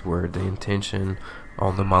studies where the intention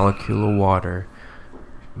on the molecule of water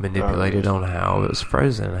manipulated on how it was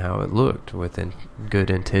frozen, how it looked. With good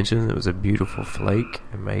intention, it was a beautiful flake.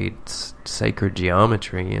 It made sacred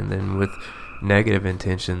geometry, and then with negative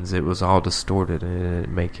intentions, it was all distorted and it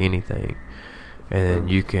didn't make anything. And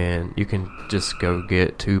you can just go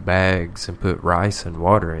get 2 bags and put rice and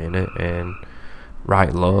water in it and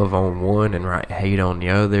write love on one and write hate on the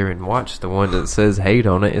other, and watch the one that says hate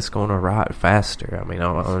on it. It's going to write faster. I mean,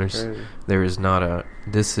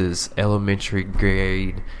 this is elementary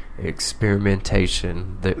grade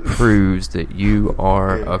experimentation that proves that you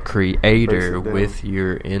are a creator with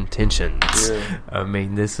your intentions. I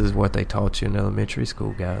mean, this is what they taught you in elementary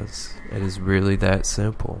school, guys. It is really that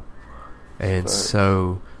simple. And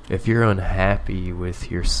so if you're unhappy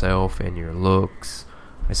with yourself and your looks,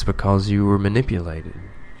 it's because you were manipulated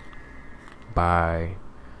by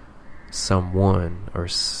someone or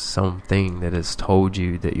something that has told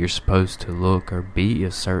you that you're supposed to look or be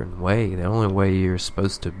a certain way. The only way you're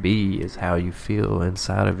supposed to be is how you feel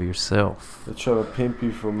inside of yourself. They try to pimp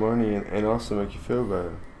you for money and also make you feel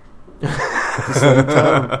better. At the same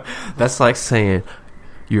time. That's like saying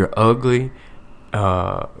you're ugly,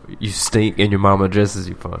 you stink, and your mama dresses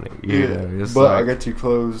you funny. But I got you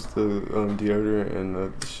clothes, the deodorant, and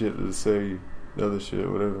the shit to say the other shit,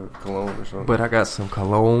 whatever, cologne or something. But I got some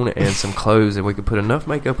cologne and some clothes, and we could put enough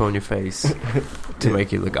makeup on your face to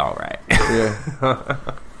make you look all right. Yeah.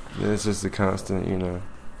 It's just a constant,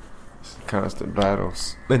 constant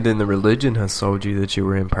battles. And then the religion has told you that you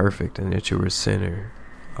were imperfect and that you were a sinner.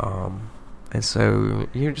 And so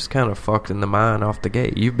you're just kind of fucked in the mind off the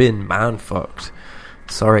gate. You've been mind fucked.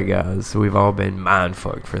 Sorry, guys. We've all been mind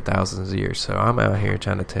fucked for thousands of years. So I'm out here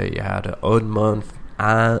trying to tell you how to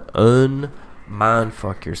mind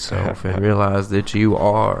fuck yourself and realize that you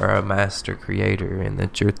are a master creator and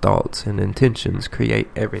that your thoughts and intentions create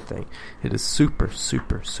everything. It is super,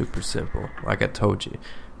 super, super simple. Like I told you,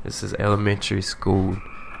 this is elementary school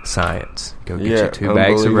science. Go get you 2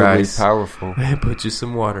 bags of rice, powerful, and put you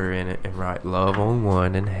some water in it and write love on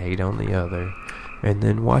one and hate on the other, and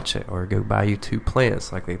then watch it. Or go buy you 2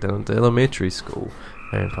 plants like they done at elementary school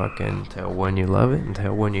and fucking tell one you love it and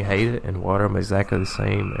tell one you hate it and water them exactly the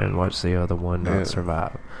same and watch the other one not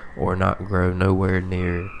survive or not grow nowhere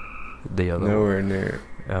near the other nowhere near.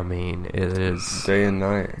 I mean, it is day and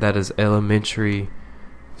night. That is elementary.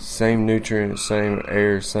 Same nutrients, same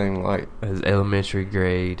air, same light. As elementary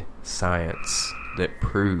grade science that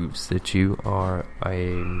proves that you are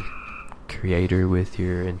a creator with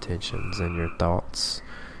your intentions and your thoughts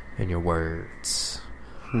and your words.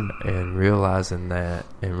 And realizing that,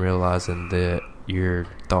 and realizing that your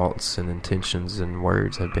thoughts and intentions and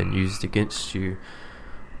words have been used against you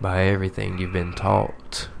by everything you've been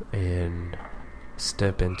taught, and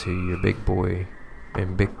step into your big boy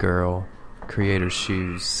and big girl creator's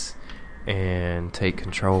shoes and take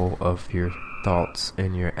control of your thoughts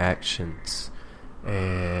and your actions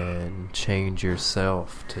and change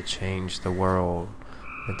yourself to change the world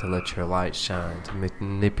and to let your light shine, to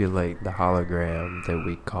manipulate the hologram that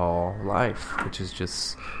we call life, which is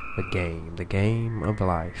just a game, the game of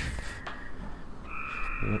life.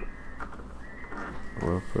 Yep.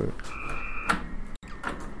 Well put.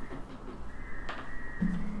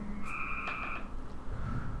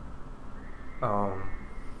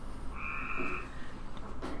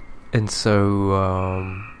 And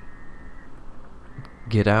so,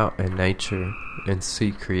 get out in nature and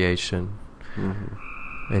see creation,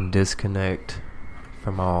 and disconnect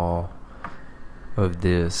from all of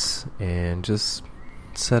this, and just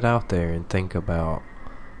sit out there and think about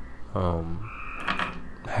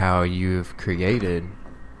how you've created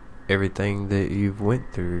everything that you've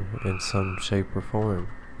went through in some shape or form,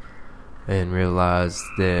 and realize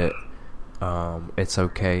that it's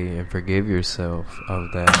okay, and forgive yourself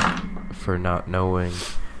of that for not knowing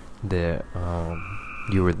that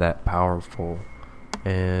you were that powerful,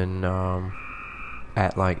 and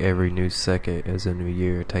at like every new second as a new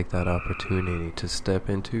year, take that opportunity to step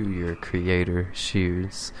into your creator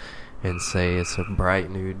shoes and say it's a bright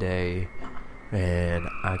new day and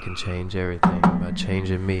I can change everything by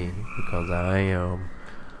changing me, because I am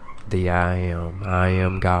the I am. I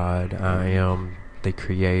am God. I am the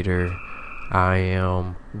creator. I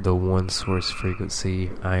am the one source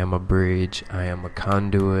frequency. I am a bridge. I am a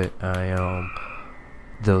conduit. I am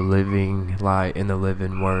the living light and the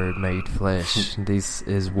living word made flesh. This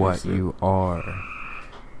is what you are.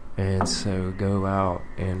 And so go out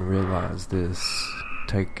and realize this.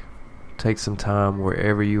 Take some time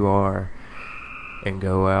wherever you are and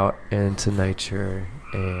go out into nature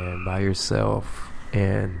and by yourself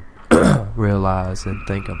and realize and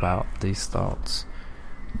think about these thoughts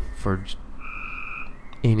for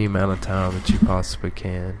any amount of time that you possibly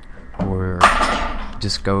can, or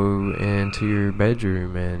just go into your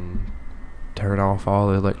bedroom and turn off all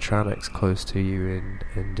the electronics close to you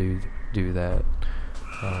and do that,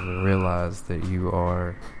 and realize that you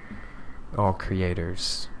are all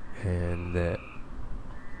creators, and that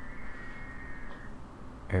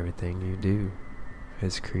everything you do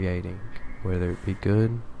is creating, whether it be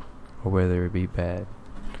good or whether it be bad.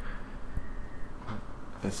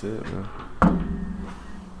 That's it, man.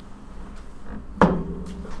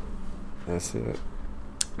 That's it.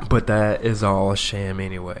 But that is all a sham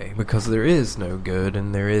anyway, because there is no good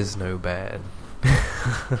and there is no bad.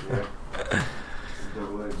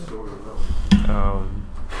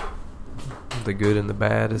 The good and the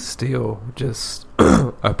bad is still just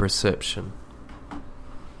a perception.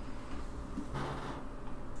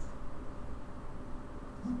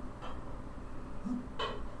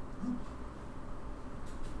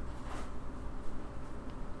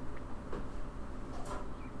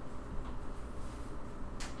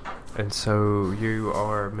 And so you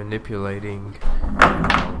are manipulating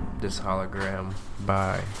this hologram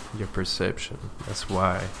by your perception. That's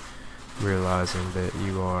why realizing that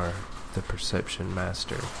you are the perception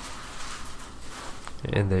master,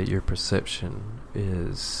 and that your perception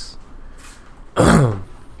is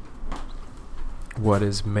what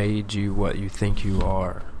has made you what you think you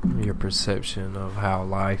are. Your perception of how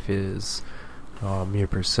life is, your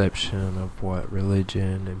perception of what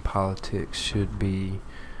religion and politics should be.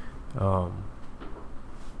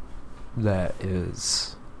 That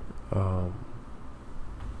is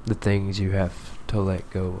the things you have to let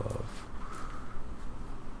go of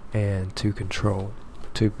and to control,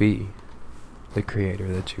 to be the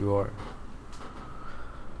creator that you are.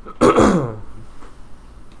 Do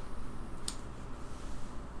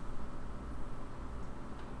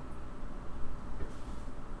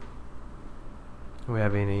we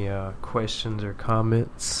have any questions or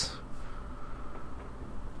comments?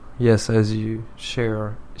 Yes, as you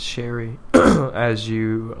Sherry, as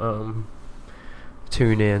you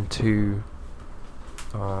tune in to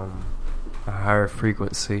a higher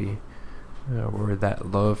frequency, or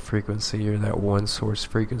that love frequency, or that one source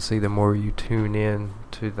frequency, the more you tune in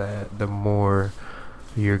to that, the more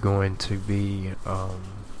you're going to be,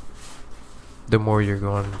 the more you're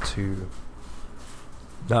going to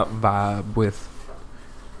not vibe with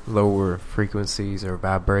lower frequencies or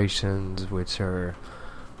vibrations, which are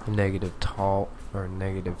negative talk or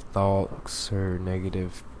negative thoughts or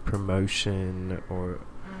negative promotion or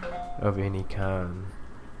of any kind.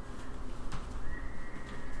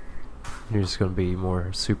 You're just going to be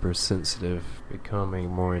more super sensitive, becoming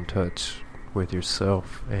more in touch with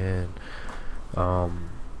yourself and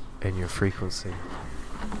your frequency.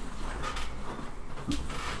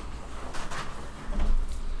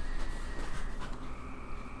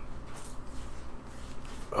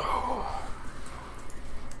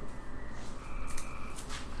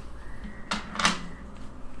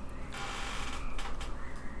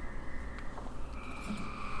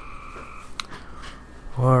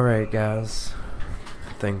 Alright guys,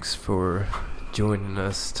 thanks for joining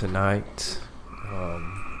us tonight.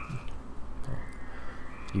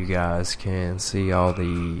 You guys can see all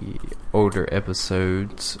the older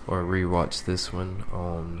episodes or rewatch this one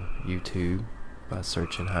on YouTube by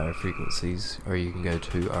searching Higher Frequencies, or you can go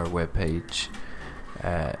to our webpage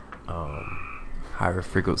at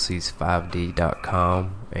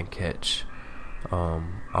higherfrequencies5d.com and catch all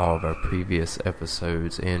of our previous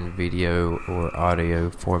episodes in video or audio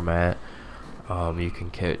format. You can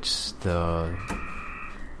catch the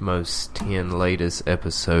most 10 latest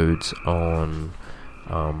episodes on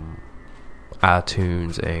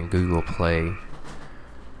iTunes and Google Play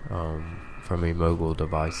from your mobile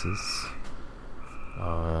devices.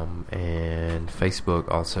 And Facebook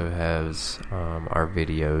also has our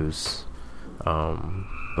videos,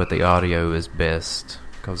 but the audio is best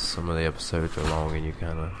because some of the episodes are long and you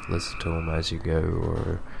kind of listen to them as you go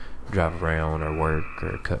or drive around or work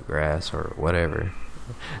or cut grass or whatever.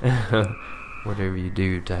 Whatever you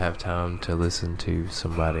do to have time to listen to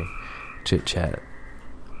somebody chit chat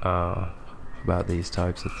about these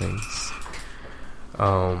types of things.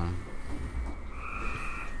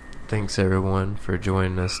 Thanks everyone for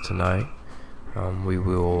joining us tonight. We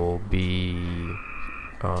will be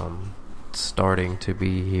starting to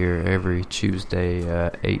be here every Tuesday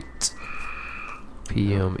at 8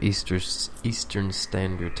 p.m. Eastern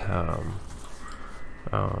Standard Time.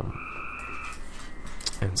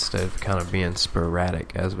 Instead of kind of being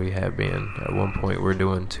sporadic as we have been. At one point we're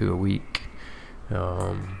doing 2 a week,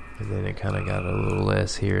 and then it kind of got a little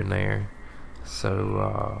less here and there.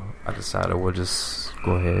 So I decided we'll just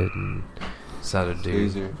go ahead and decide to do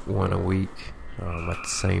 1 a week at the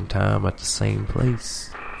same time, at the same place.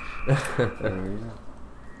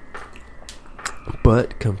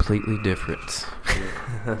 But completely different.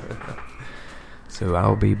 So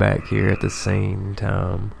I'll be back here at the same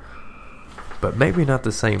time, but maybe not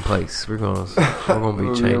the same place. We're gonna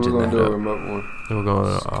be changing that up.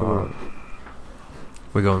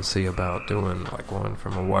 We're gonna see about doing like one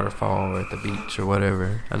from a waterfall or at the beach or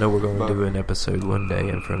whatever. I know we're gonna do an episode one day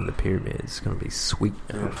in front of the pyramids. It's gonna be sweet.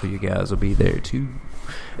 Hopefully you guys will be there too.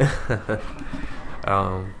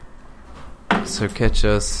 So catch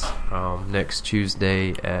us next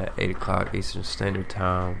Tuesday at 8 o'clock Eastern Standard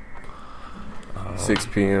Time. 6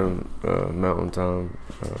 p.m. Mountain Time,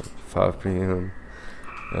 5 p.m.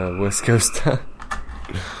 West Coast Time.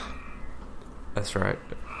 That's right.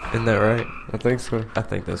 Isn't that right? I think so. I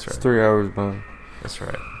think that's right. It's 3 hours behind. That's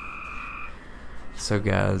right. So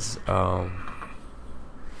guys, I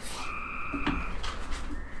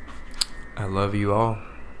love you all.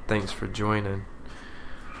 Thanks for joining.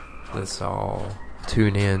 Let's all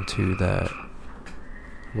tune in to that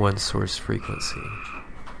one source frequency.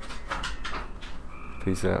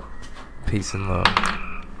 Peace out. Peace and love.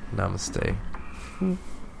 Namaste.